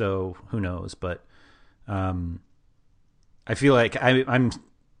 so who knows? But I feel like I'm.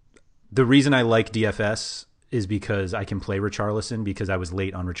 The reason I like DFS is because I can play Richarlison, because I was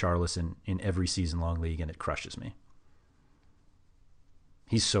late on Richarlison in every season-long league, and it crushes me.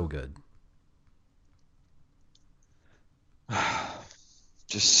 He's so good.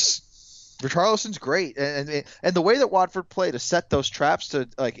 Richarlison's great, and the way that Watford play to set those traps to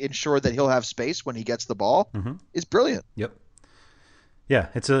ensure that he'll have space when he gets the ball is brilliant. Yep. Yeah,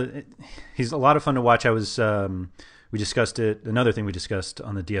 he's a lot of fun to watch. We discussed it. Another thing we discussed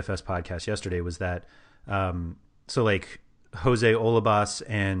on the DFS podcast yesterday was that Jose Olibas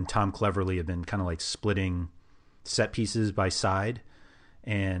and Tom Cleverley have been kind of splitting set pieces by side,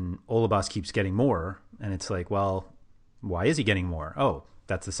 and Olibas keeps getting more, and it's well, why is he getting more? Oh,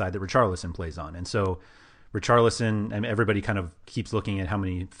 that's the side that Richarlison plays on. And so Richarlison, and everybody kind of keeps looking at how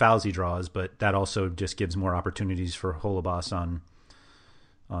many fouls he draws, but that also just gives more opportunities for Olibas on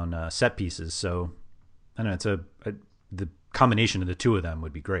set pieces. So I don't know, the combination of the two of them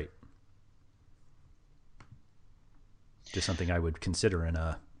would be great. Just something I would consider in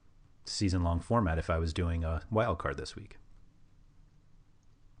a season-long format if I was doing a wild card this week.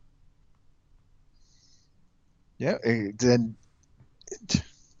 Yeah, then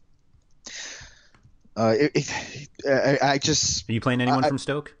I just... Are you playing anyone from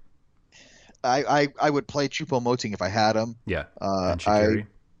Stoke? I would play Choupo-Moting if I had him. Yeah, and Shaqiri.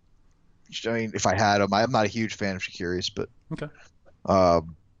 I mean, if I had him, I'm not a huge fan of Shaqiri's, but okay.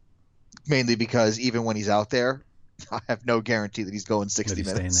 Mainly because even when he's out there, I have no guarantee that he's going 60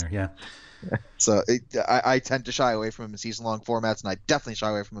 minutes. Staying there, yeah. So I tend to shy away from him in season-long formats, and I definitely shy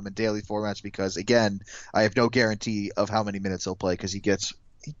away from him in daily formats because, again, I have no guarantee of how many minutes he'll play because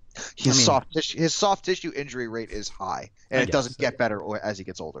his soft tissue injury rate is high, and it doesn't get better as he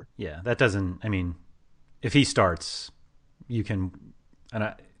gets older. Yeah, that doesn't. I mean, if he starts, you can,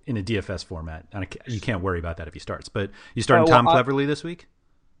 in a DFS format, you can't worry about that if he starts. But you starting Tom Cleverley this week?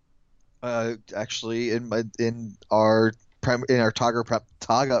 Actually, in our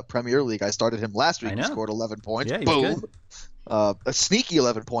Taga Premier League, I started him last week. He scored 11 points. Yeah, boom. A sneaky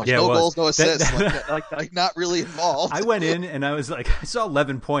 11 points. Yeah, no goals, no assists. like not really involved. I went in and I was I saw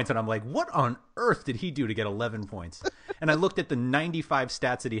 11 points and I'm like, what on earth did he do to get 11 points? And I looked at the 95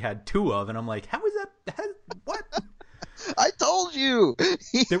 stats that he had 2 of, and I'm like, how is that? What? I told you.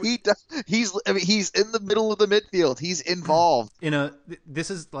 He's in the middle of the midfield. He's involved. This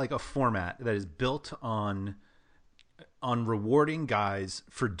is a format that is built on rewarding guys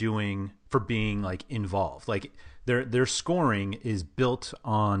for being involved. Their scoring is built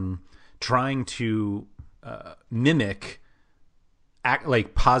on trying to mimic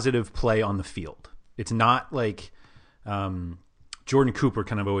positive play on the field. It's not Jordan Cooper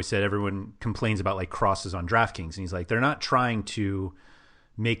kind of always said, everyone complains about crosses on DraftKings, and he's they're not trying to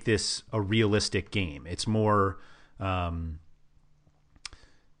make this a realistic game. It's more they're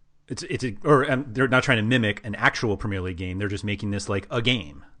not trying to mimic an actual Premier League game. They're just making this a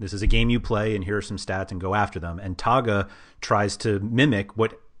game. This is a game you play, and here are some stats, and go after them. And Taga tries to mimic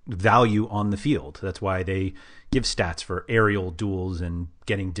what value on the field. That's why they give stats for aerial duels and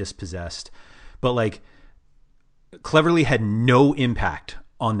getting dispossessed. But Cleverly had no impact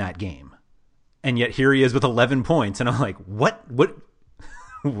on that game. And yet here he is with 11 points. And I'm like, what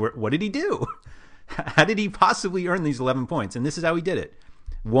did he do? How did he possibly earn these 11 points? And this is how he did it.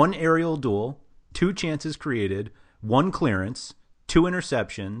 1 aerial duel, 2 chances created, 1 clearance, 2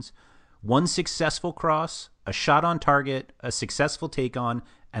 interceptions, 1 successful cross, a shot on target, a successful take on,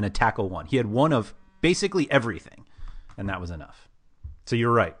 and a tackle won. He had one of basically everything, and that was enough. So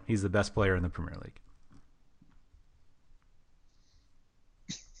you're right. He's the best player in the Premier League.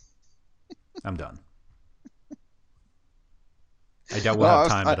 I'm done. I doubt we'll have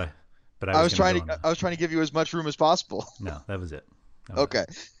time, but I was trying to give you as much room as possible. No, that was it. Okay.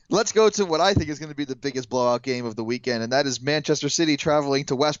 Let's go to what I think is going to be the biggest blowout game of the weekend, and that is Manchester City traveling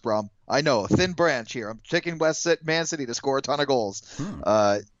to West Brom. I know, a thin branch here. I'm picking Man City to score a ton of goals.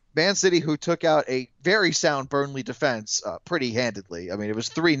 Man City, who took out a very sound Burnley defense pretty handedly. I mean, it was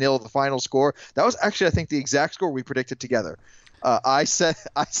 3-0 the final score. That was actually, I think, the exact score we predicted together. I said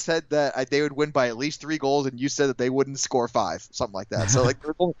that they would win by at least 3 goals, and you said that they wouldn't score 5, something like that. So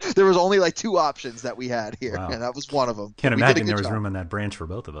there was only like 2 options that we had here, wow. and that was one of them. Can't imagine there was room in that branch for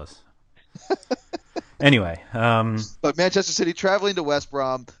both of us. Anyway, but Manchester City traveling to West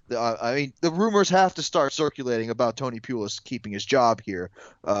Brom. I mean, the rumors have to start circulating about Tony Pulis keeping his job here.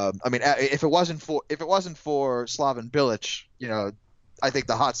 I mean, if it wasn't for Slaven Bilic, I think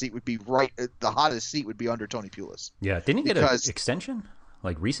the hot seat would be the hottest seat would be under Tony Pulis. Yeah, didn't he get an extension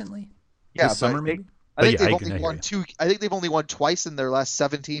like recently? Yeah, this summer maybe. I think they've only won 2. I think they've only won twice in their last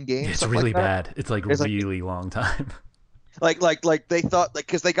 17 games. It's really bad. It's like really long time. Like they thought,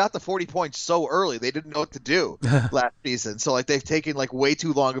 because they got the 40 points so early, they didn't know what to do last season. So they've taken way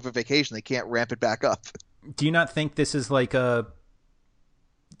too long of a vacation. They can't ramp it back up. Do you not think this is like a?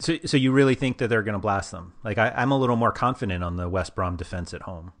 So you really think that they're going to blast them? I'm a little more confident on the West Brom defense at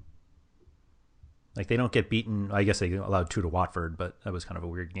home. They don't get beaten. I guess they allowed 2 to Watford, but that was kind of a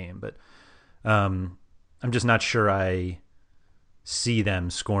weird game. But I'm just not sure I see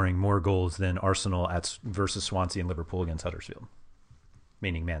them scoring more goals than Arsenal versus Swansea and Liverpool against Huddersfield,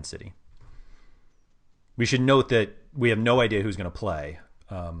 meaning Man City. We should note that we have no idea who's going to play.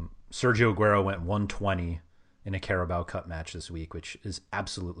 Sergio Aguero went 120 in a Carabao Cup match this week, which is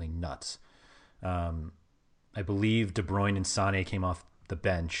absolutely nuts. I believe De Bruyne and Sané came off the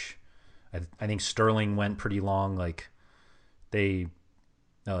bench. I think Sterling went pretty long. I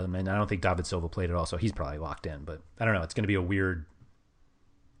don't think David Silva played at all, so he's probably locked in. But I don't know. It's going to be a weird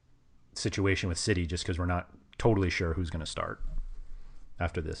situation with City just because we're not totally sure who's going to start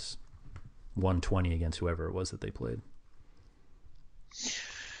after this 120 against whoever it was that they played.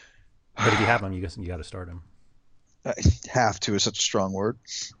 But if you have them, you got to start them. Have to is such a strong word,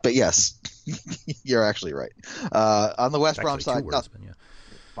 but yes, you're actually right. On the West Brom side, nothing. Yeah.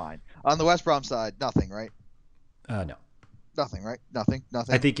 Fine. On the West Brom side, nothing, right? No. Nothing, right? Nothing.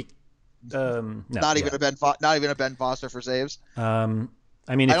 I think no, not even a Ben Foster for saves. I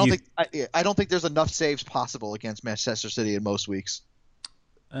don't think there's enough saves possible against Manchester City in most weeks.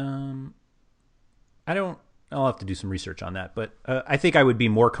 I'll have to do some research on that, but I think I would be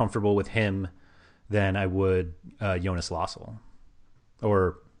more comfortable with him than I would Jonas Lossell.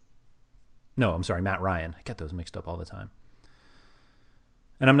 Matt Ryan. I get those mixed up all the time.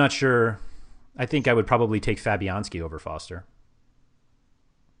 And I'm not sure. I think I would probably take Fabianski over Foster.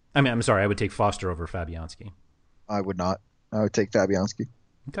 I would take Foster over Fabianski. I would not. I would take Fabianski.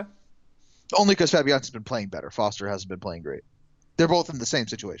 Okay. Only because Fabianski's been playing better. Foster hasn't been playing great. They're both in the same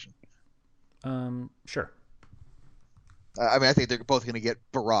situation. Sure. I think they're both going to get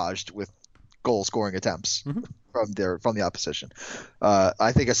barraged with goal-scoring attempts from the opposition.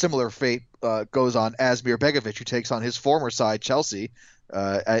 I think a similar fate goes on Asmir Begovic, who takes on his former side, Chelsea,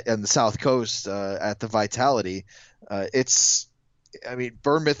 and the South Coast at the Vitality.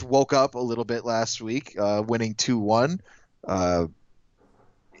 Bournemouth woke up a little bit last week, winning 2-1.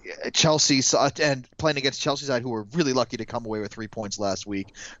 Chelsea and playing against Chelsea's side, who were really lucky to come away with 3 points last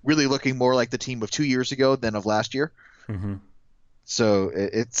week, really looking more like the team of 2 years ago than of last year. Mm-hmm. So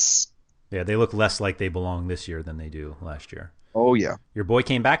they look less like they belong this year than they do last year. Oh yeah. Your boy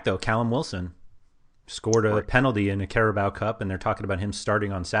came back though. Callum Wilson scored a penalty in a Carabao Cup, and they're talking about him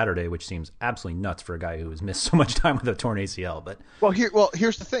starting on Saturday, which seems absolutely nuts for a guy who has missed so much time with a torn ACL. But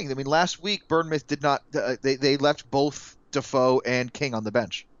here's the thing. I mean, last week Bournemouth did not. They left both Defoe and King on the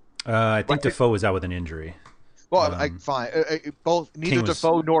bench. I think Defoe was out with an injury. Well, fine. Neither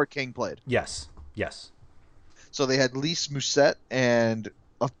Defoe nor King played. Yes. So they had Lys Mousset and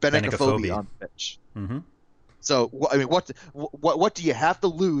Benik Afobe on the bench. Mm-hmm. So what do you have to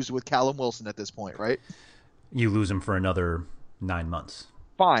lose with Callum Wilson at this point, right? You lose him for another 9 months.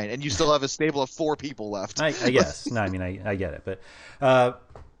 fine, and you still have a stable of 4 people left. I guess. No, I mean, I get it. But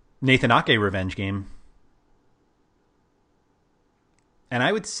Nathan Ake revenge game. And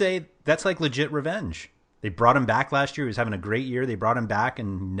I would say that's like legit revenge. They brought him back last year. He was having a great year. They brought him back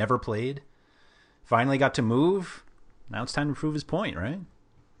and never played. Finally got to move. Now it's time to prove his point, right?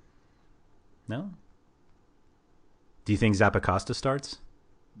 No? Do you think Zappacosta starts?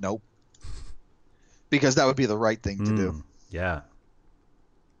 Nope. Because that would be the right thing to do. Yeah.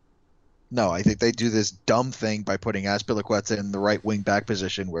 No, I think they do this dumb thing by putting Azpilicueta in the right wing back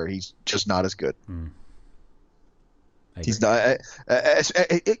position where he's just not as good. He's not.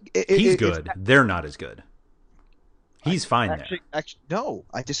 He's good. They're not as good. He's fine there. Actually, no,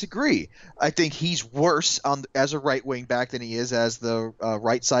 I disagree. I think he's worse as a right wing back than he is as the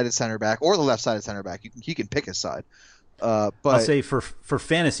right-sided center back or the left-sided center back. He can pick his side. But I'll say for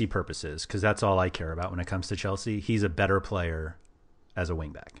fantasy purposes, because that's all I care about when it comes to Chelsea, he's a better player as a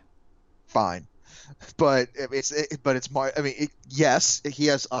wing back. Fine, but it's more. I mean, yes, he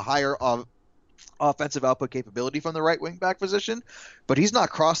has a higher offensive output capability from the right wing back position, but he's not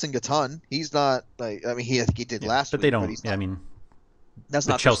crossing a ton. He's not like, I mean, I think he did last but week. They don't. But I mean, that's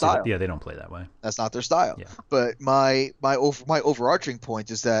not Chelsea. their style. Yeah, they don't play that way. That's not their style. Yeah. But my overarching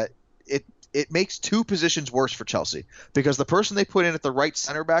point is that it makes 2 positions worse for Chelsea because the person they put in at the right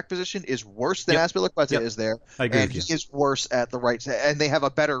center back position is worse than Azpilicueta is there. I agree and with he is worse at the right, and they have a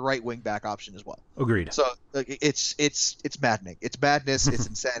better right wing back option as well. Agreed. So it's maddening. It's madness. It's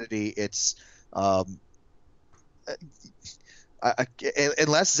insanity. It's unless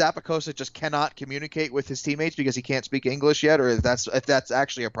Zappacosta just cannot communicate with his teammates because he can't speak English yet, or if that's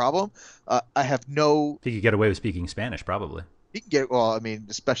actually a problem, I have no. He could get away with speaking Spanish, probably. He can get well. I mean,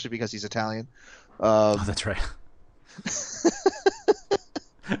 especially because he's Italian. Oh, that's right.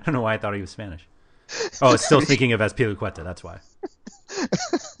 I don't know why I thought he was Spanish. Oh, it's still speaking of Azpilicueta. That's why.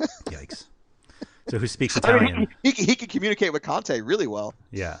 Yikes. So who speaks Italian? I mean, he can communicate with Conte really well.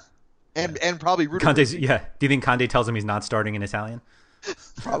 Yeah. And probably Conte's. Yeah. Do you think Conte tells him he's not starting in Italian?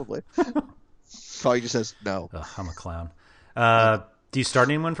 Probably. Probably just says no. Ugh, I'm a clown. Do you start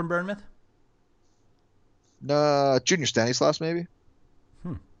anyone from Bournemouth? Junior Stanislas maybe.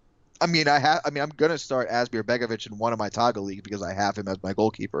 I mean, I'm gonna start Asmir Begovic in one of my Taga league because I have him as my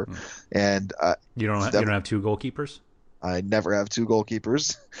goalkeeper, and you don't have 2 goalkeepers. I never have 2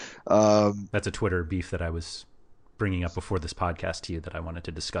 goalkeepers. That's a Twitter beef that I was bringing up before this podcast to you that I wanted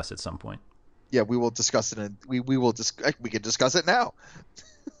to discuss at some point. Yeah, we will discuss it, and we can discuss it now.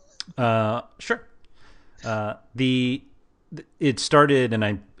 Sure. It started, and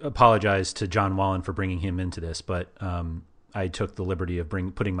I apologize to John Wallen for bringing him into this, but I took the liberty of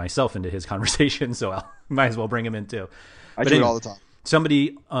putting myself into his conversation, so I might as well bring him in too. I do it all the time.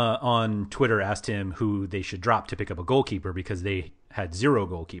 Somebody on Twitter asked him who they should drop to pick up a goalkeeper because they had 0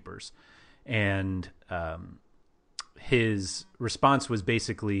 goalkeepers, and his response was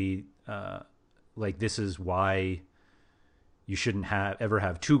basically like, this is why you shouldn't ever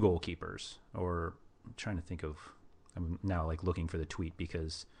have 2 goalkeepers. Or I'm trying to think of. I'm now like looking for the tweet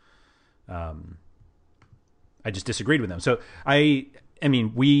because I just disagreed with them. So I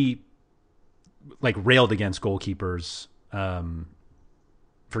mean, we like railed against goalkeepers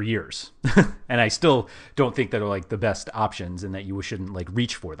for years, and I still don't think that they're like the best options and that you shouldn't like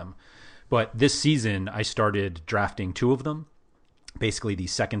reach for them. But this season, I started drafting 2 of them, basically the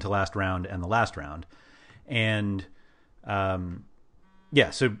second to last round and the last round, and yeah.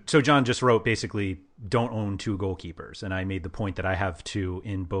 So John just wrote basically, don't own 2 goalkeepers. And I made the point that I have 2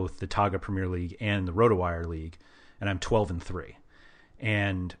 in both the Taga Premier League and the RotoWire League, and I'm 12-3.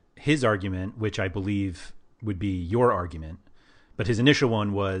 And his argument, which I believe would be your argument, but his initial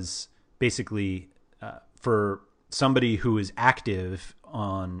one was basically for somebody who is active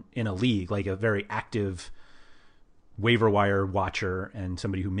in a league, like a very active waiver wire watcher and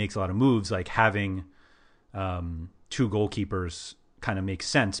somebody who makes a lot of moves, like having 2 goalkeepers kind of makes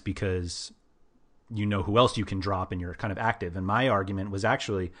sense because you know who else you can drop and you're kind of active. And my argument was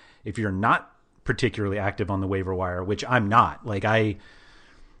actually, if you're not particularly active on the waiver wire, which I'm not, like I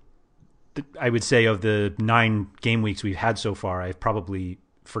would say of the 9 game weeks we've had so far, I've probably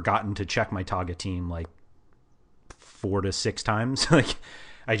forgotten to check my Taga team like 4 to 6 times. Like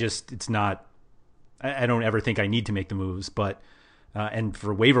I don't ever think I need to make the moves, but and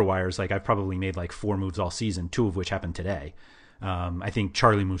for waiver wires, like I've probably made like 4 moves all season, 2 of which happened today. I think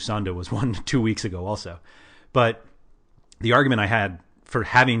Charlie Musonda was one 2 weeks ago also. But the argument I had for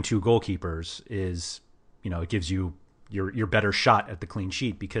having 2 goalkeepers is, it gives you your better shot at the clean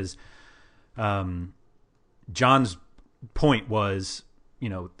sheet because John's point was,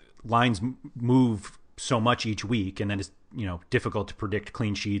 lines move so much each week, and then difficult to predict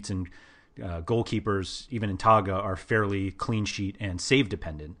clean sheets, and goalkeepers, even in Taga, are fairly clean sheet and save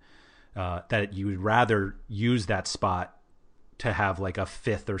dependent, that you would rather use that spot to have like a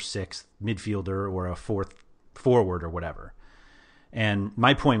fifth or sixth midfielder or a fourth forward or whatever. And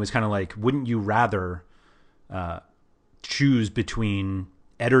my point was kind of like, wouldn't you rather choose between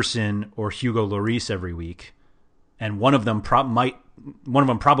Ederson or Hugo Lloris every week, and one of them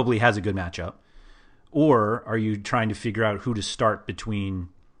probably has a good matchup? Or are you trying to figure out who to start between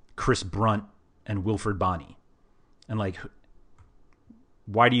Chris Brunt and Wilfred Bony? And like,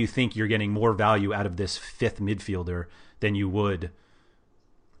 why do you think you're getting more value out of this fifth midfielder than you would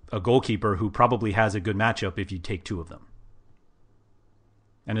a goalkeeper who probably has a good matchup if you take two of them?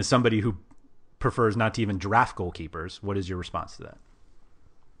 And as somebody who prefers not to even draft goalkeepers, what is your response to that?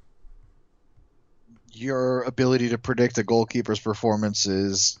 Your ability to predict a goalkeeper's performance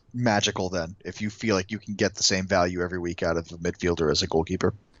is magical then, if you feel like you can get the same value every week out of a midfielder as a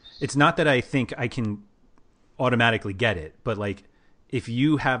goalkeeper. It's not that I think I can automatically get it, but like, if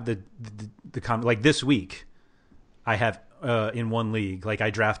you have the like this week, I have in one league, like I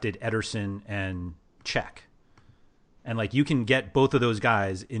drafted Ederson and Cech. And like, you can get both of those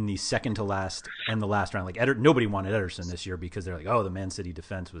guys in the second to last and the last round. Like nobody wanted Ederson this year because they're like, oh, the Man City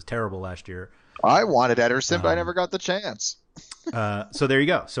defense was terrible last year. I wanted Ederson, but I never got the chance. So there you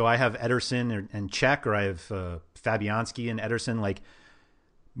go. So I have Ederson and Cech, or I have Fabianski and Ederson. Like,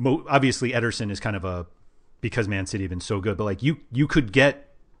 obviously Ederson is kind of because Man City have been so good, but like you could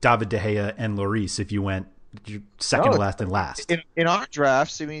get David De Gea and Lloris if you went second to last and last. In our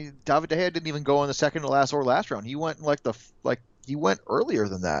drafts, I mean, David De Gea didn't even go in the second to last or last round. He went he went earlier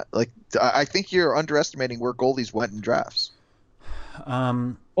than that. Like, I think you're underestimating where goalies went in drafts.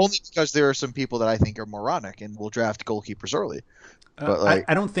 Only because there are some people that I think are moronic and will draft goalkeepers early. But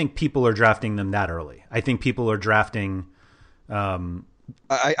I don't think people are drafting them that early. I think people are drafting. I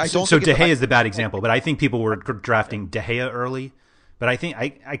don't. So De Gea is the bad example, but I think people were drafting De Gea early. But I think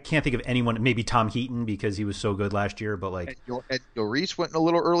I can't think of anyone. Maybe Tom Heaton because he was so good last year. But like, and Lloris went a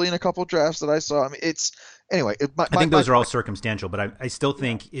little early in a couple of drafts that I saw. I mean, it's anyway. I think those are all circumstantial. But I still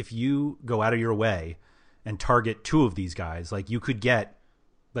think if you go out of your way and target two of these guys, like you could get,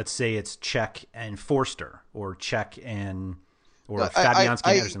 let's say it's Cech and Forster, or Cech and Fabianski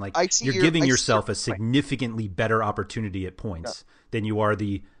and Ederson. Like, you're giving yourself a significantly better opportunity at points than you are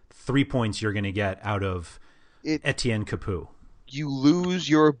the 3 points you're going to get out of Etienne Capoue. You lose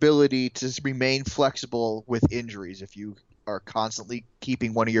your ability to remain flexible with injuries if you are constantly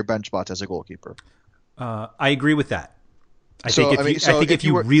keeping one of your bench spots as a goalkeeper. I agree with that. I think if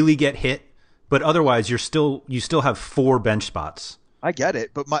you really get hit, but otherwise you still have 4 bench spots. I get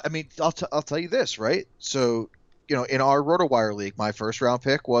it, but I'll tell you this, right? So, in our RotoWire league, my first round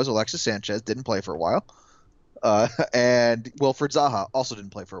pick was Alexis Sanchez, didn't play for a while, and Wilfred Zaha also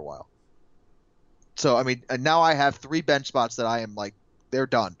didn't play for a while. So, I mean, now I have 3 bench spots that I am like, they're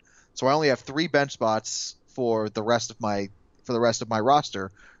done. So I only have 3 bench spots for the rest of my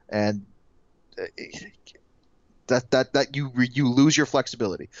roster, and that you lose your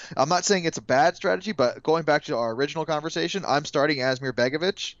flexibility. I'm not saying it's a bad strategy, but going back to our original conversation, I'm starting Asmir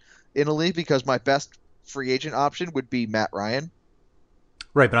Begovic in a league because my best free agent option would be Matt Ryan.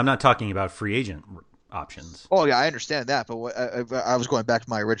 Right, but I'm not talking about free agent options. Oh yeah, I understand that, but I was going back to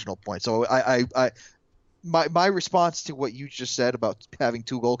my original point. So my response to what you just said about having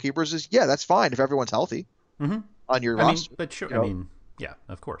 2 goalkeepers is, yeah, that's fine if everyone's healthy on your roster. But sure, I mean, yeah,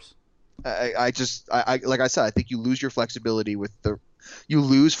 of course. I like I said, I think you lose your flexibility with your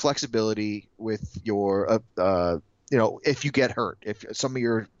if you get hurt, if some of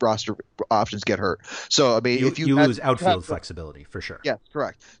your roster options get hurt. So I mean, if you lose outfield flexibility for sure. Yeah,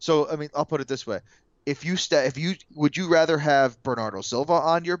 correct. So I mean, I'll put it this way: would you rather have Bernardo Silva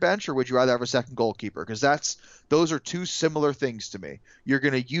on your bench, or would you rather have a second goalkeeper? Because those are 2 similar things to me. You're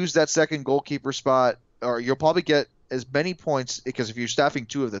going to use that second goalkeeper spot, or you'll probably get as many points, because if you're staffing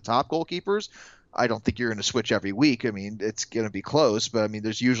 2 of the top goalkeepers, I don't think you're going to switch every week. I mean, it's going to be close, but I mean,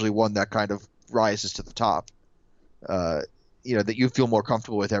 there's usually one that kind of rises to the top, that you feel more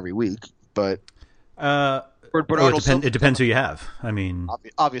comfortable with every week. But it depends who you have. I mean,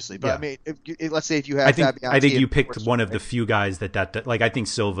 obviously, but yeah. I mean, let's say if you have, I think you picked one of the few guys that like, I think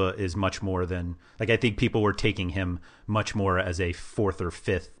Silva is much more than, like, I think people were taking him much more as a 4th or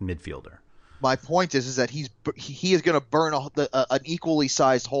 5th midfielder. My point is that he is going to burn an equally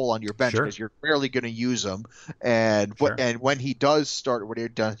sized hole on your bench because you're rarely going to use him, and when he does start, when he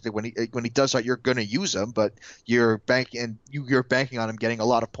does start, you're going to use him, but you're banking on him getting a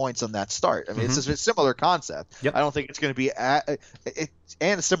lot of points on that start. I mean, it's a similar concept. Yep. I don't think it's going to be and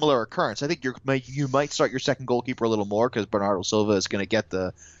a similar occurrence. I think you might start your second goalkeeper a little more because Bernardo Silva is going to get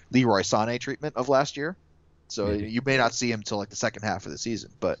the Leroy Sané treatment of last year. So you may not see him till like the second half of the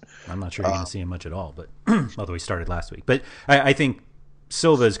season, but I'm not sure you're going to see him much at all. But although he started last week, but I think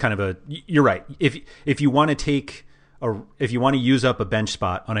Silva is kind of you're right. If you want to use up a bench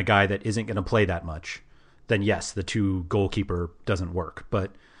spot on a guy that isn't going to play that much, then yes, the 2 goalkeeper doesn't work.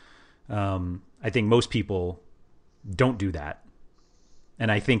 But I think most people don't do that,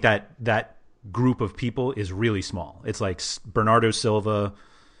 and I think that group of people is really small. It's like Bernardo Silva,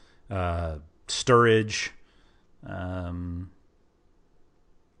 Sturridge.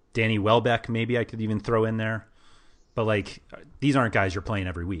 Danny Welbeck, maybe I could even throw in there, but like these aren't guys you're playing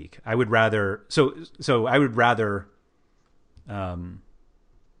every week. I would rather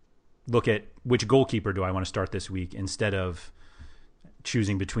look at which goalkeeper do I want to start this week instead of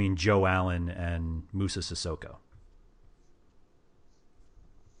choosing between Joe Allen and Moussa Sissoko.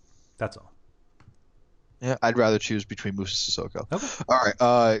 That's all. Yeah, I'd rather choose between Moussa Sissoko. Okay. All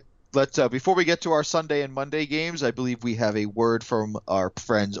right. Let's before we get to our Sunday and Monday games, I believe we have a word from our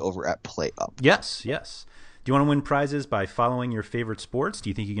friends over at PlayUp. Yes. Do you want to win prizes by following your favorite sports? Do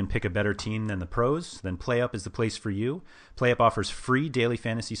you think you can pick a better team than the pros? Then PlayUp is the place for you. PlayUp offers free daily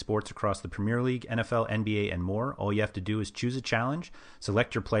fantasy sports across the Premier League, NFL, NBA, and more. All you have to do is choose a challenge,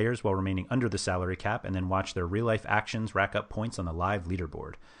 select your players while remaining under the salary cap, and then watch their real-life actions rack up points on the live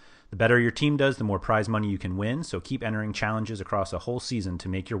leaderboard. The better your team does, the more prize money you can win, so keep entering challenges across a whole season to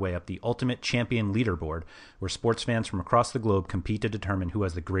make your way up the ultimate champion leaderboard, where sports fans from across the globe compete to determine who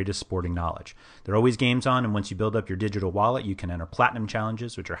has the greatest sporting knowledge. There are always games on, and once you build up your digital wallet, you can enter platinum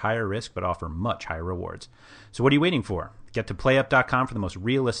challenges, which are higher risk but offer much higher rewards. So what are you waiting for? Get to PlayUp.com for the most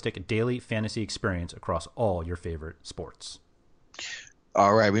realistic daily fantasy experience across all your favorite sports.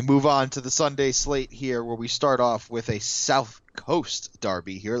 All right, we move on to the Sunday slate here, where we start off with a South Coast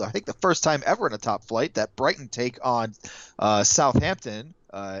derby here. I think the first time ever in a top flight that Brighton take on Southampton,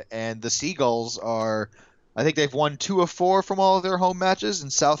 and the Seagulls I think they've won 2 of 4 from all of their home matches,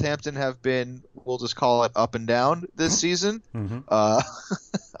 and Southampton have been, we'll just call it up and down this season.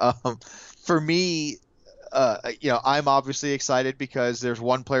 For me, I'm obviously excited because there's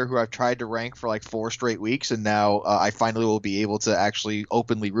one player who I've tried to rank for like 4 straight weeks, and now I finally will be able to actually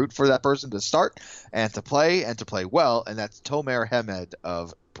openly root for that person to start and to play well, and that's Tomer Hemed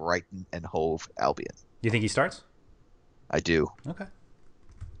of Brighton and Hove Albion. You think he starts? I do. Okay.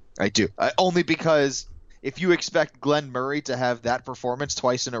 I do. Only because if you expect Glenn Murray to have that performance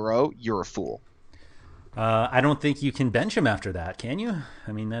twice in a row, you're a fool. I don't think you can bench him after that, can you?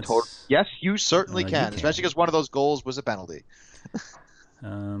 I mean, that's yes, you certainly can, especially because one of those goals was a penalty.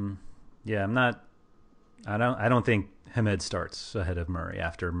 Yeah, I'm not. I don't think Hamed starts ahead of Murray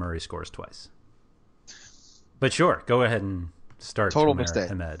after Murray scores twice. But sure, go ahead and start. Total mistake.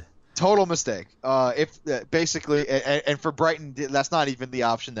 Hamed. Total mistake. Basically, and for Brighton, that's not even the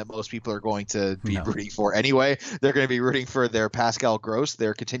option that most people are going to be rooting for anyway. They're going to be rooting for their Pascal Gross,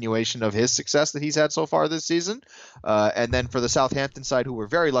 their continuation of his success that he's had so far this season. And then for the Southampton side, who were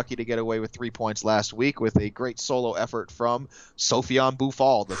very lucky to get away with 3 points last week with a great solo effort from Sofiane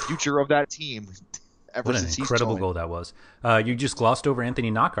Boufal, the future of that team. What an incredible goal that was. You just glossed over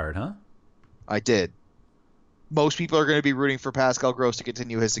Anthony Knockaert, huh? I did. Most people are going to be rooting for Pascal Gross to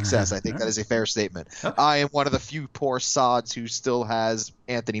continue his success. I think that is a fair statement. Okay. I am one of the few poor sods who still has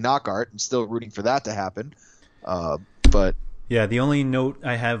Anthony Knockaert and still rooting for that to happen. But yeah, the only note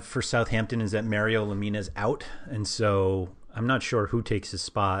I have for Southampton is that Mario Lemina's out, and so I'm not sure who takes his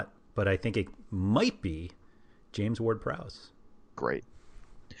spot, but I think it might be James Ward-Prowse. Great.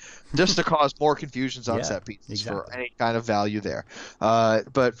 Just to cause more confusions on set pieces for any kind of value there.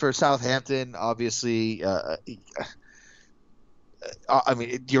 But for Southampton, obviously, I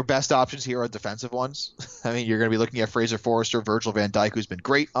mean, your best options here are defensive ones. I mean, you're going to be looking at Fraser Forrester, Virgil van Dijk, who's been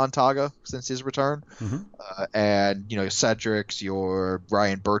great on Taga since his return. And, Cedric's, your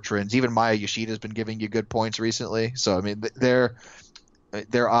Ryan Bertrand's, even Maya Yoshida's been giving you good points recently. So, I mean, they're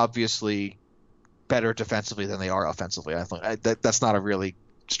obviously better defensively than they are offensively. I think that's not a really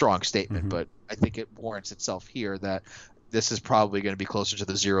strong statement, but I think it warrants itself here that this is probably going to be closer to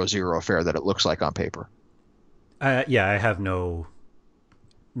the 0-0 affair that it looks like on paper. I have no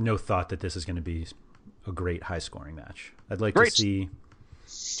thought that this is going to be a great high-scoring match. I'd like to see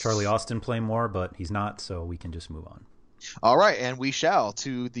Charlie Austin play more, but he's not, so we can just move on. All right, and we shall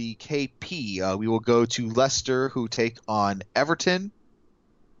to the KP. We will go to Leicester, who take on Everton.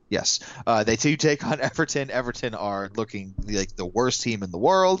 Yes, they do take on Everton. Everton are looking like the worst team in the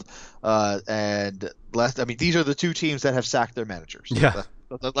world, and these are the two teams that have sacked their managers. Yeah.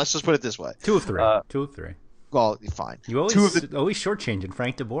 Let's just put it this way: 2 of 3. 2 of 3. Well, fine. You always shortchanging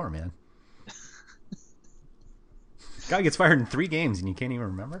Frank de Boer, man. Guy gets fired in 3 games, and you can't even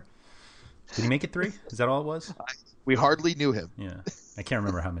remember. Did he make it 3? Is that all it was? We hardly knew him. Yeah, I can't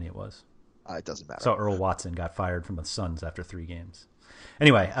remember how many it was. It doesn't matter. So Earl Watson got fired from the Suns after 3 games.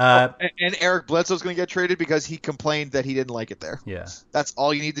 Anyway, and Eric Bledsoe's going to get traded because he complained that he didn't like it there. Yeah, that's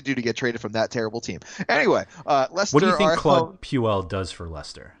all you need to do to get traded from that terrible team. Anyway, Leicester. What do you think Claude Puel does for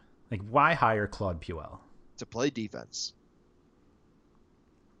Leicester? Like, why hire Claude Puel? To play defense.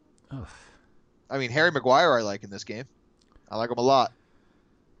 Ugh. I mean, Harry Maguire I like in this game. I like him a lot.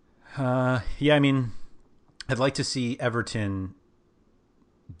 Yeah, I mean, I'd like to see Everton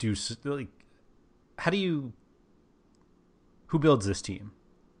do like. Who builds this team?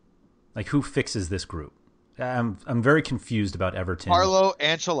 Like, who fixes this group? I'm very confused about Everton. Carlo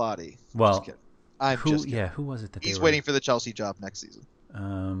Ancelotti. Well, just kidding. Who was it that he's waiting for the Chelsea job next season?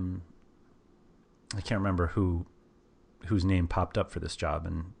 I can't remember whose name popped up for this job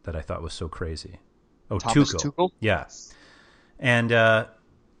and that I thought was so crazy. Oh, Tuchel. Yeah. And I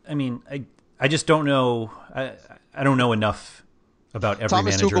mean, I just don't know. I don't know enough about every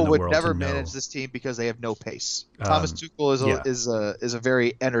Thomas manager Tuchel in the would world never to know. manage this team because they have no pace. Thomas Tuchel is a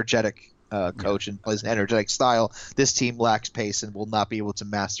very energetic coach and plays an energetic style. This team lacks pace and will not be able to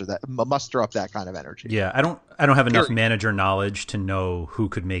muster up that kind of energy. Yeah, I don't have enough manager knowledge to know who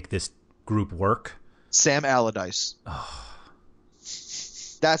could make this group work. Sam Allardyce. Oh.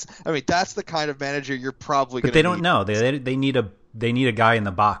 That's the kind of manager you're probably going to. But they don't know. They need a guy in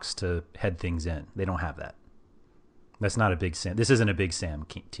the box to head things in. They don't have that. That's not a Big Sam. This isn't a Big Sam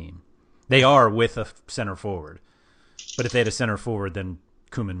team. They are with a center forward, but if they had a center forward, then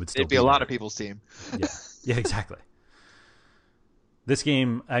Koeman would still be a lot of people's team. Yeah, exactly. This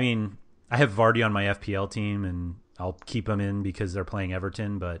game, I mean, I have Vardy on my FPL team, and I'll keep him in because they're playing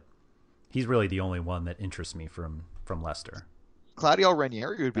Everton, but he's really the only one that interests me from Leicester. Claudio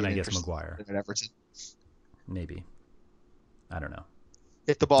Ranieri would be, and I guess Maguire at Everton. Maybe. I don't know.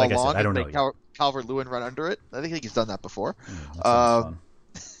 Hit the ball like long. I said, I don't know. Calvert-Lewin run under it. I think he's done that before. That sounds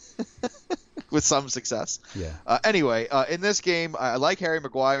fun. With some success. Yeah. Anyway, in this game, I like Harry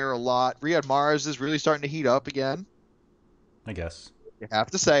Maguire a lot. Riyad Mahrez is really starting to heat up again. I guess. You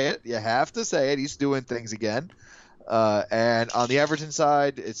have to say it. He's doing things again. And on the Everton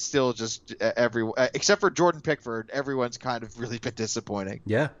side, it's still just except for Jordan Pickford, everyone's kind of really been disappointing.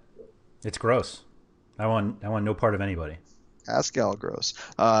 Yeah. It's gross. I want no part of anybody. Pascal Gross.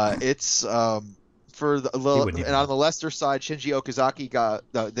 It's for the and on the Leicester side, Shinji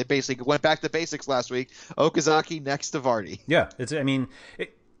Okazaki they basically went back to basics last week. Okazaki next to Vardy. Yeah,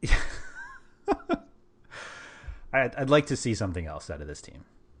 I'd like to see something else out of this team.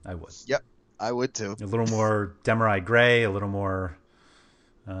 I would. Yep, I would too. A little more Demarai Gray, a little more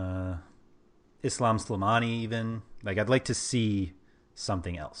Islam Slimani even. Like, I'd like to see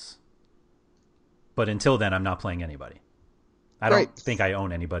something else. But until then, I'm not playing anybody. I don't think I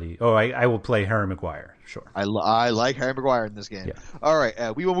own anybody. Oh, I will play Harry Maguire. Sure. I like Harry Maguire in this game. Yeah. All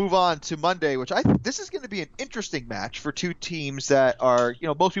right. We will move on to Monday, which this is going to be an interesting match for two teams that are,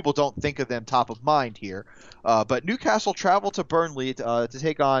 most people don't think of them top of mind here. But Newcastle travel to Burnley to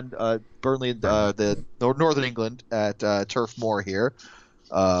take on Burnley, the Northern England at Turf Moor here.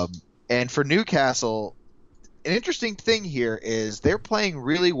 And for Newcastle, an interesting thing here is they're playing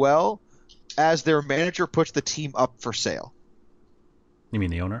really well as their manager puts the team up for sale. You mean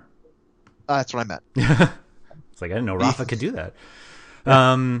the owner? That's what I meant. It's like, I didn't know Rafa could do that.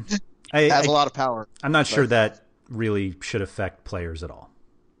 Has a lot of power. I'm not sure that really should affect players at all.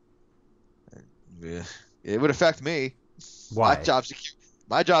 It would affect me. Why?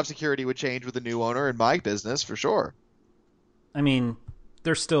 My job security would change with a new owner in my business for sure. I mean,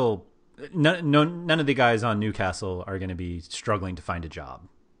 they're still none of the guys on Newcastle are going to be struggling to find a job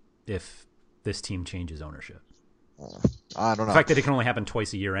if this team changes ownership. I don't know. The fact that it can only happen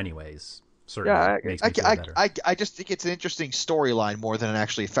twice a year anyways certainly makes me feel better. I just think it's an interesting storyline more than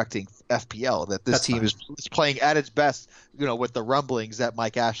actually affecting FPL, that this team is playing at its best, with the rumblings that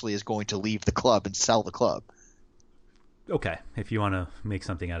Mike Ashley is going to leave the club and sell the club. Okay. If you want to make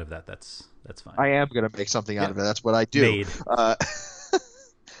something out of that, that's fine. I am going to make something out of it. That's what I do.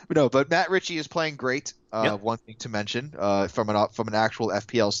 But Matt Ritchie is playing great. One thing to mention from an actual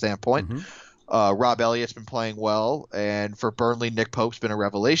FPL standpoint. Mm-hmm. Rob Elliott's been playing well, and for Burnley, Nick Pope's been a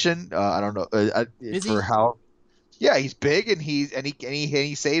revelation. I don't know Yeah, he's big and he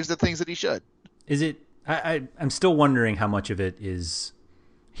saves the things that he should. Is it? I'm still wondering how much of it is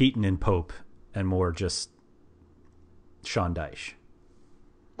Heaton and Pope and more just Sean Dyche.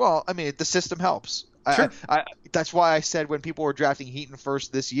 Well, I mean, the system helps. Sure. That's why I said when people were drafting Heaton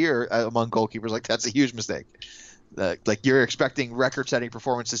first this year among goalkeepers, like that's a huge mistake. Like you're expecting record-setting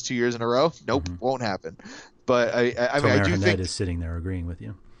performances 2 years in a row. Nope, won't happen. But I mean, I do Hamed think is sitting there agreeing with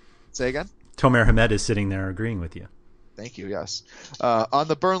you. Say again. Tomer Hamed is sitting there agreeing with you. Thank you. Yes. On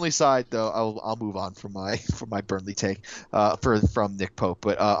the Burnley side, though, I'll move on from my Burnley take from Nick Pope.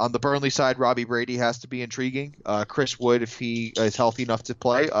 But on the Burnley side, Robbie Brady has to be intriguing. Chris Wood, if he is healthy enough to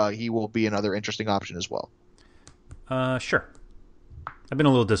play, he will be another interesting option as well. Sure. I've been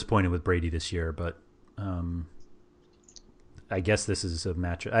a little disappointed with Brady this year, but I guess this is a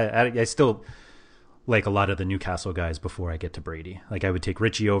match. I still like a lot of the Newcastle guys before I get to Brady. Like I would take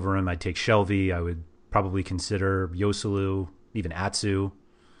Richie over him. I'd take Shelvey. I would probably consider Joselu, even Atsu.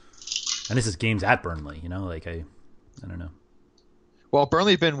 And this is games at Burnley, like I don't know. Well,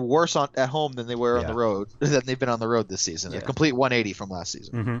 Burnley have been worse at home than they were on the road, than they've been on the road this season. Yeah. A complete 180 from last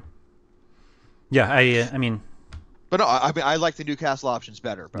season. Mm-hmm. Yeah, I mean. But no, I mean I like the Newcastle options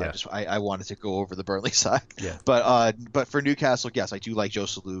better. But yeah. I wanted to go over the Burnley side. Yeah. But for Newcastle, yes, I do like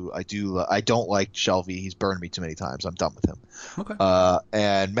Joselu. I don't like Shelvey. He's burned me too many times. I'm done with him. Okay.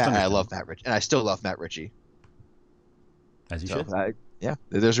 And I love Matt Ritchie, and I still love Matt Ritchie. As you should. Yeah,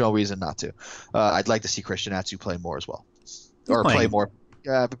 there's no reason not to. I'd like to see Christian Atsu play more as well, play more.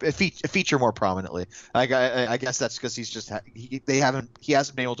 Feature more prominently. I guess that's because he's just he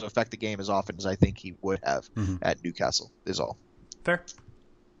hasn't been able to affect the game as often as I think he would have at Newcastle. Is all. Fair.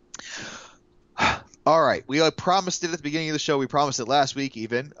 All right, we promised it at the beginning of the show. We promised it last week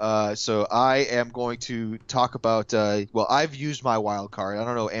even. So I am going to talk about. Well, I've used my wild card. I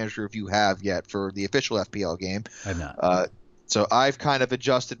don't know, Andrew, if you have yet for the official FPL game. I've not. So I've kind of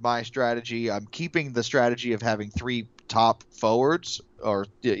adjusted my strategy. I'm keeping the strategy of having three top forwards, or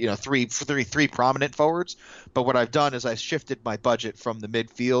three prominent forwards. But what I've done is I shifted my budget from the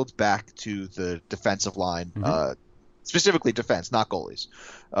midfield back to the defensive line, specifically defense, not goalies.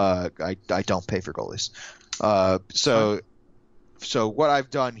 I don't pay for goalies. So what I've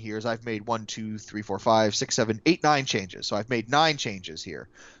done here is I've made 1, 2, 3, 4, 5, 6, 7, 8, 9 changes. So I've made 9 changes here.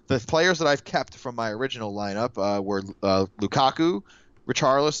 The players that I've kept from my original lineup were Lukaku,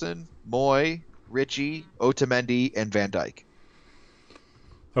 Richarlison, Moy, Richie, Otamendi, and Van Dijk.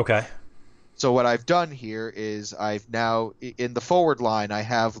 Okay. So what I've done here is I've now in the forward line I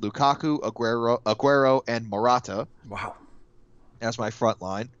have Lukaku, Aguero, and Morata. Wow. As my front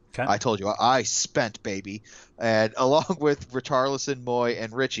line. Okay. I told you I spent, baby. And along with Richarlison, Moy,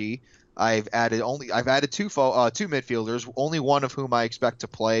 and Richie, I've added two midfielders, only one of whom I expect to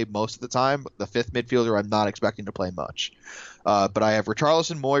play most of the time. The fifth midfielder I'm not expecting to play much. But I have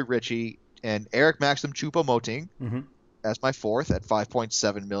Richarlison, Moy, Richie, and Eric Maxim Choupo-Moting as my fourth at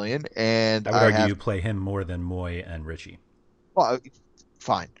 5.7 million. And I would argue you play him more than Moy and Richie. Well,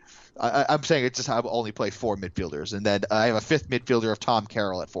 fine. I'm saying it's just I only play 4 midfielders, and then I have a fifth midfielder of Tom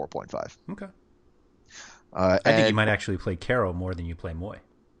Carroll at 4.5. Okay. I think you might actually play Carroll more than you play Moy.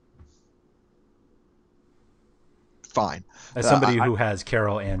 Fine. As somebody who has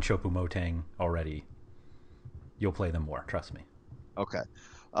Carroll and Choupo-Moting already, you'll play them more. Trust me. Okay.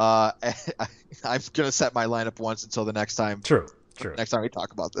 I'm going to set my lineup once until the next time. True. Next time we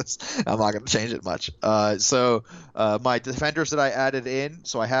talk about this, I'm not going to change it much. So my defenders that I added in,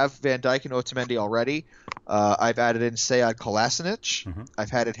 so I have Van Dijk and Otamendi already. I've added in Sead Kolasinac.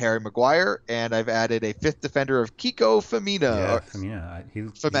 I've added Harry Maguire, and I've added a fifth defender of Kiko Femenia. Yeah,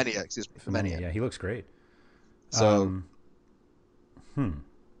 Femenia, excuse me. Femenia. Yeah, he looks great. So,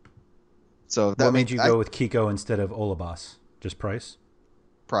 So that what made you go with Kiko instead of Olabas? Just price?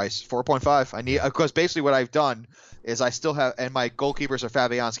 Price 4.5. I need because basically what I've done is I still have, and my goalkeepers are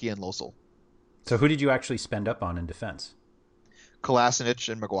Fabianski and Losel. So who did you actually spend up on in defense? Kolasinac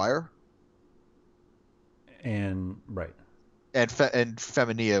and Maguire. And right. And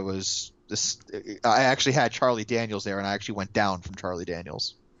Femenia was this. I actually had Charlie Daniels there, and I actually went down from Charlie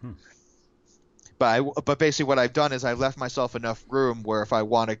Daniels. But basically what I've done is I've left myself enough room where if I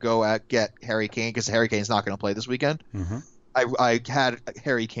want to go get Harry Kane, because Harry Kane's not going to play this weekend, I had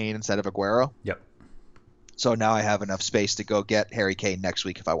Harry Kane instead of Aguero. Yep. So now I have enough space to go get Harry Kane next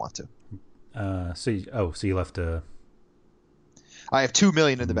week if I want to. So you left a. I have $2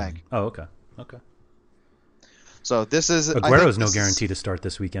 million in the bank. Oh, okay. So this is Aguero's no guarantee to start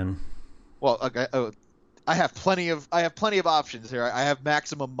this weekend. Well, okay, I have plenty of options here. I have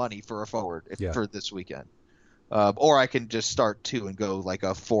maximum money for a forward for this weekend, or I can just start 2 and go like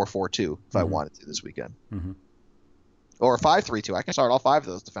a 4-4-2 if I wanted to this weekend. or 5-3-2. I can start all 5 of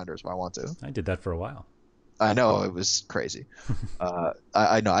those defenders if I want to. I did that for a while. I know, it was crazy.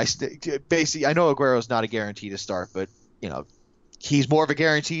 I know. Basically, I know Aguero's not a guarantee to start, but he's more of a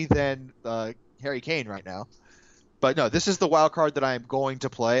guarantee than Harry Kane right now. But no, this is the wild card that I am going to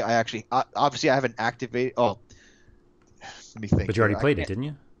play. Obviously I haven't activated. Oh, let me think. But you already played it, didn't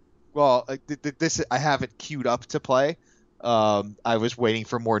you? Well, this I have it queued up to play. I was waiting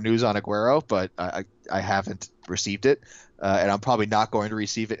for more news on Aguero, but I haven't received it, and I'm probably not going to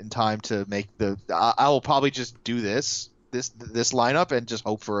receive it in time to make the. I will probably just do this lineup and just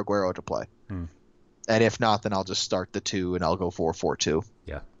hope for Aguero to play. And if not, then I'll just start the 2 and I'll go 4-4-2.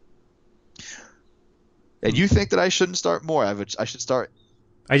 Yeah. And you think that I shouldn't start more? I should start.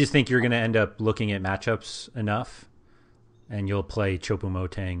 I just think you're going to end up looking at matchups enough, and you'll play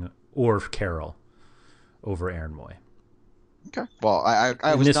Choupo-Moting or Carroll over Aaron Moy. Okay. Well, I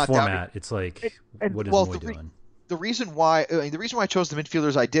in was this not format, doubting. it's like, what is Moy doing? The reason why I chose the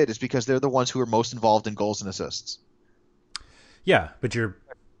midfielders I did is because they're the ones who are most involved in goals and assists. Yeah, but you're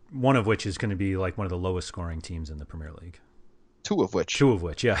one of which is going to be like one of the lowest scoring teams in the Premier League. Two of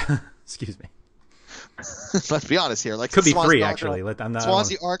which, yeah. Excuse me. Let's be honest here. Like could be Swansea 3 actually.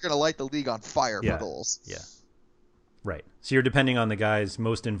 Swansea aren't going to light the league on fire for goals. Yeah. Right. So you're depending on the guys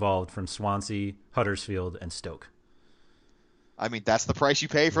most involved from Swansea, Huddersfield, and Stoke. I mean, that's the price you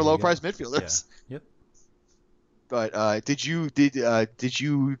pay for low-priced midfielders. Yeah. Yep. But did you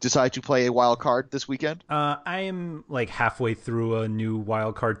decide to play a wild card this weekend? I am like halfway through a new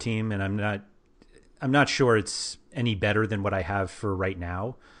wild card team, and I'm not sure it's any better than what I have for right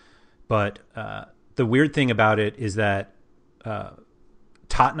now. But the weird thing about it is that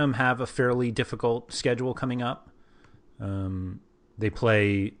Tottenham have a fairly difficult schedule coming up. They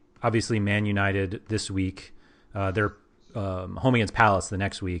play obviously Man United this week. They're home against Palace the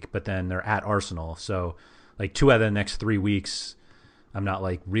next week, but then they're at Arsenal. So like 2 out of the next 3 weeks, I'm not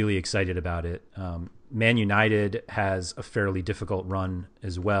like really excited about it. Man United has a fairly difficult run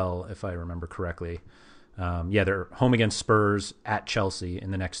as well, if I remember correctly. They're home against Spurs, at Chelsea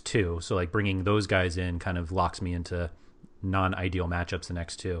in the next 2. So like bringing those guys in kind of locks me into non-ideal matchups the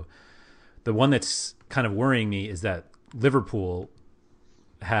next 2. The one that's kind of worrying me is that Liverpool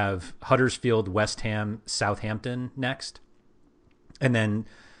have Huddersfield, West Ham, Southampton next. And then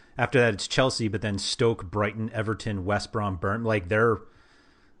after that, it's Chelsea, but then Stoke, Brighton, Everton, West Brom, Burn. Like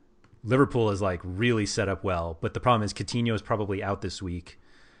Liverpool is like really set up well. But the problem is Coutinho is probably out this week.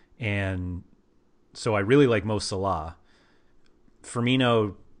 And so I really like Mo Salah.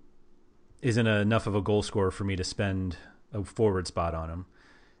 Firmino isn't enough of a goal scorer for me to spend a forward spot on him.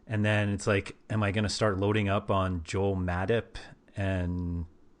 And then it's like, am I going to start loading up on Joel Matip and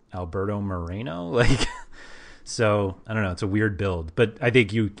Alberto Moreno? Like, so I don't know. It's a weird build, but I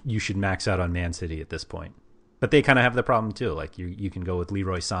think you should max out on Man City at this point. But they kind of have the problem too. Like you can go with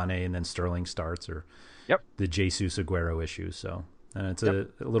Leroy Sané and then Sterling starts, or the Jesus Aguero issue. So it's a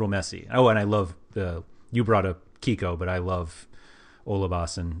little messy. Oh, and I love you brought up Kiko, but I love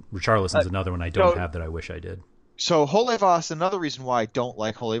Olivas, and Richarlison's another one I don't have that I wish I did. So Olivas, another reason why I don't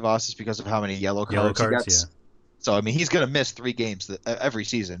like Olivas is because of how many yellow cards he gets. Yeah. So I mean, he's going to miss 3 games every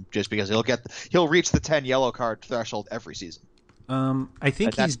season just because he'll reach the 10 yellow card threshold every season. I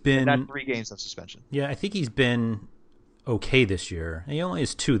think he's been that's 3 games of suspension. Yeah, I think he's been okay this year. He only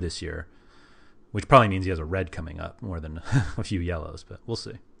has 2 this year, which probably means he has a red coming up more than a few yellows, but we'll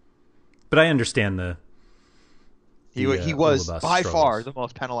see. But I understand he was Olivas by struggles. far the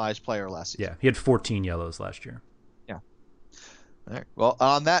most penalized player last season. Yeah, he had 14 yellows last year. All right. Well,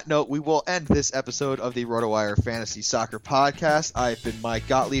 on that note, we will end this episode of the RotoWire Fantasy Soccer Podcast. I've been Mike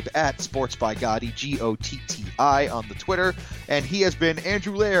Gottlieb at Sports by Gotti, Gotti on the Twitter, and he has been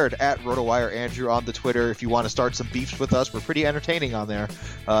Andrew Laird at RotoWire Andrew on the Twitter. If you want to start some beefs with us, we're pretty entertaining on there.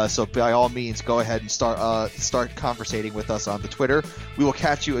 So by all means, go ahead and start conversating with us on the Twitter. We will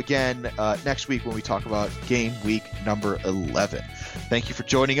catch you again next week when we talk about game week number 11. Thank you for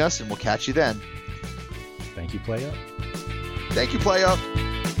joining us, and we'll catch you then. Thank you, Play Up. Thank you, Play Up.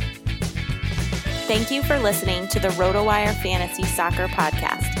 Thank you for listening to the RotoWire Fantasy Soccer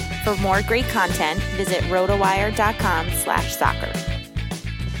Podcast. For more great content, visit rotowire.com/soccer.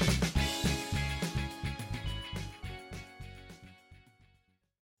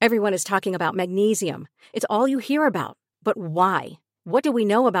 Everyone is talking about magnesium. It's all you hear about. But why? What do we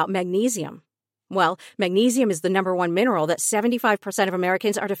know about magnesium? Well, magnesium is the #1 mineral that 75% of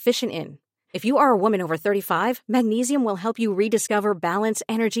Americans are deficient in. If you are a woman over 35, magnesium will help you rediscover balance,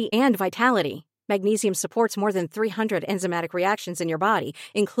 energy, and vitality. Magnesium supports more than 300 enzymatic reactions in your body,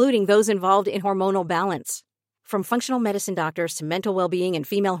 including those involved in hormonal balance. From functional medicine doctors to mental well-being and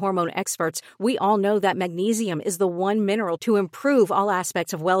female hormone experts, we all know that magnesium is the one mineral to improve all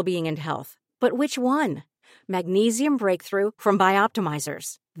aspects of well-being and health. But which one? Magnesium Breakthrough from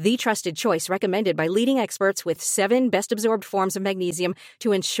Bioptimizers, the trusted choice recommended by leading experts with 7 best-absorbed forms of magnesium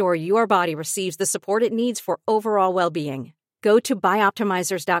to ensure your body receives the support it needs for overall well-being. Go to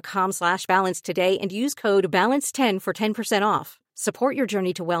bioptimizers.com/balance today and use code BALANCE10 for 10% off. Support your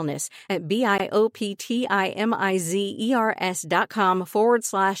journey to wellness at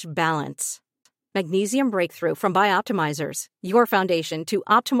bioptimizers.com/balance. Magnesium Breakthrough from Bioptimizers, your foundation to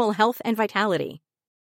optimal health and vitality.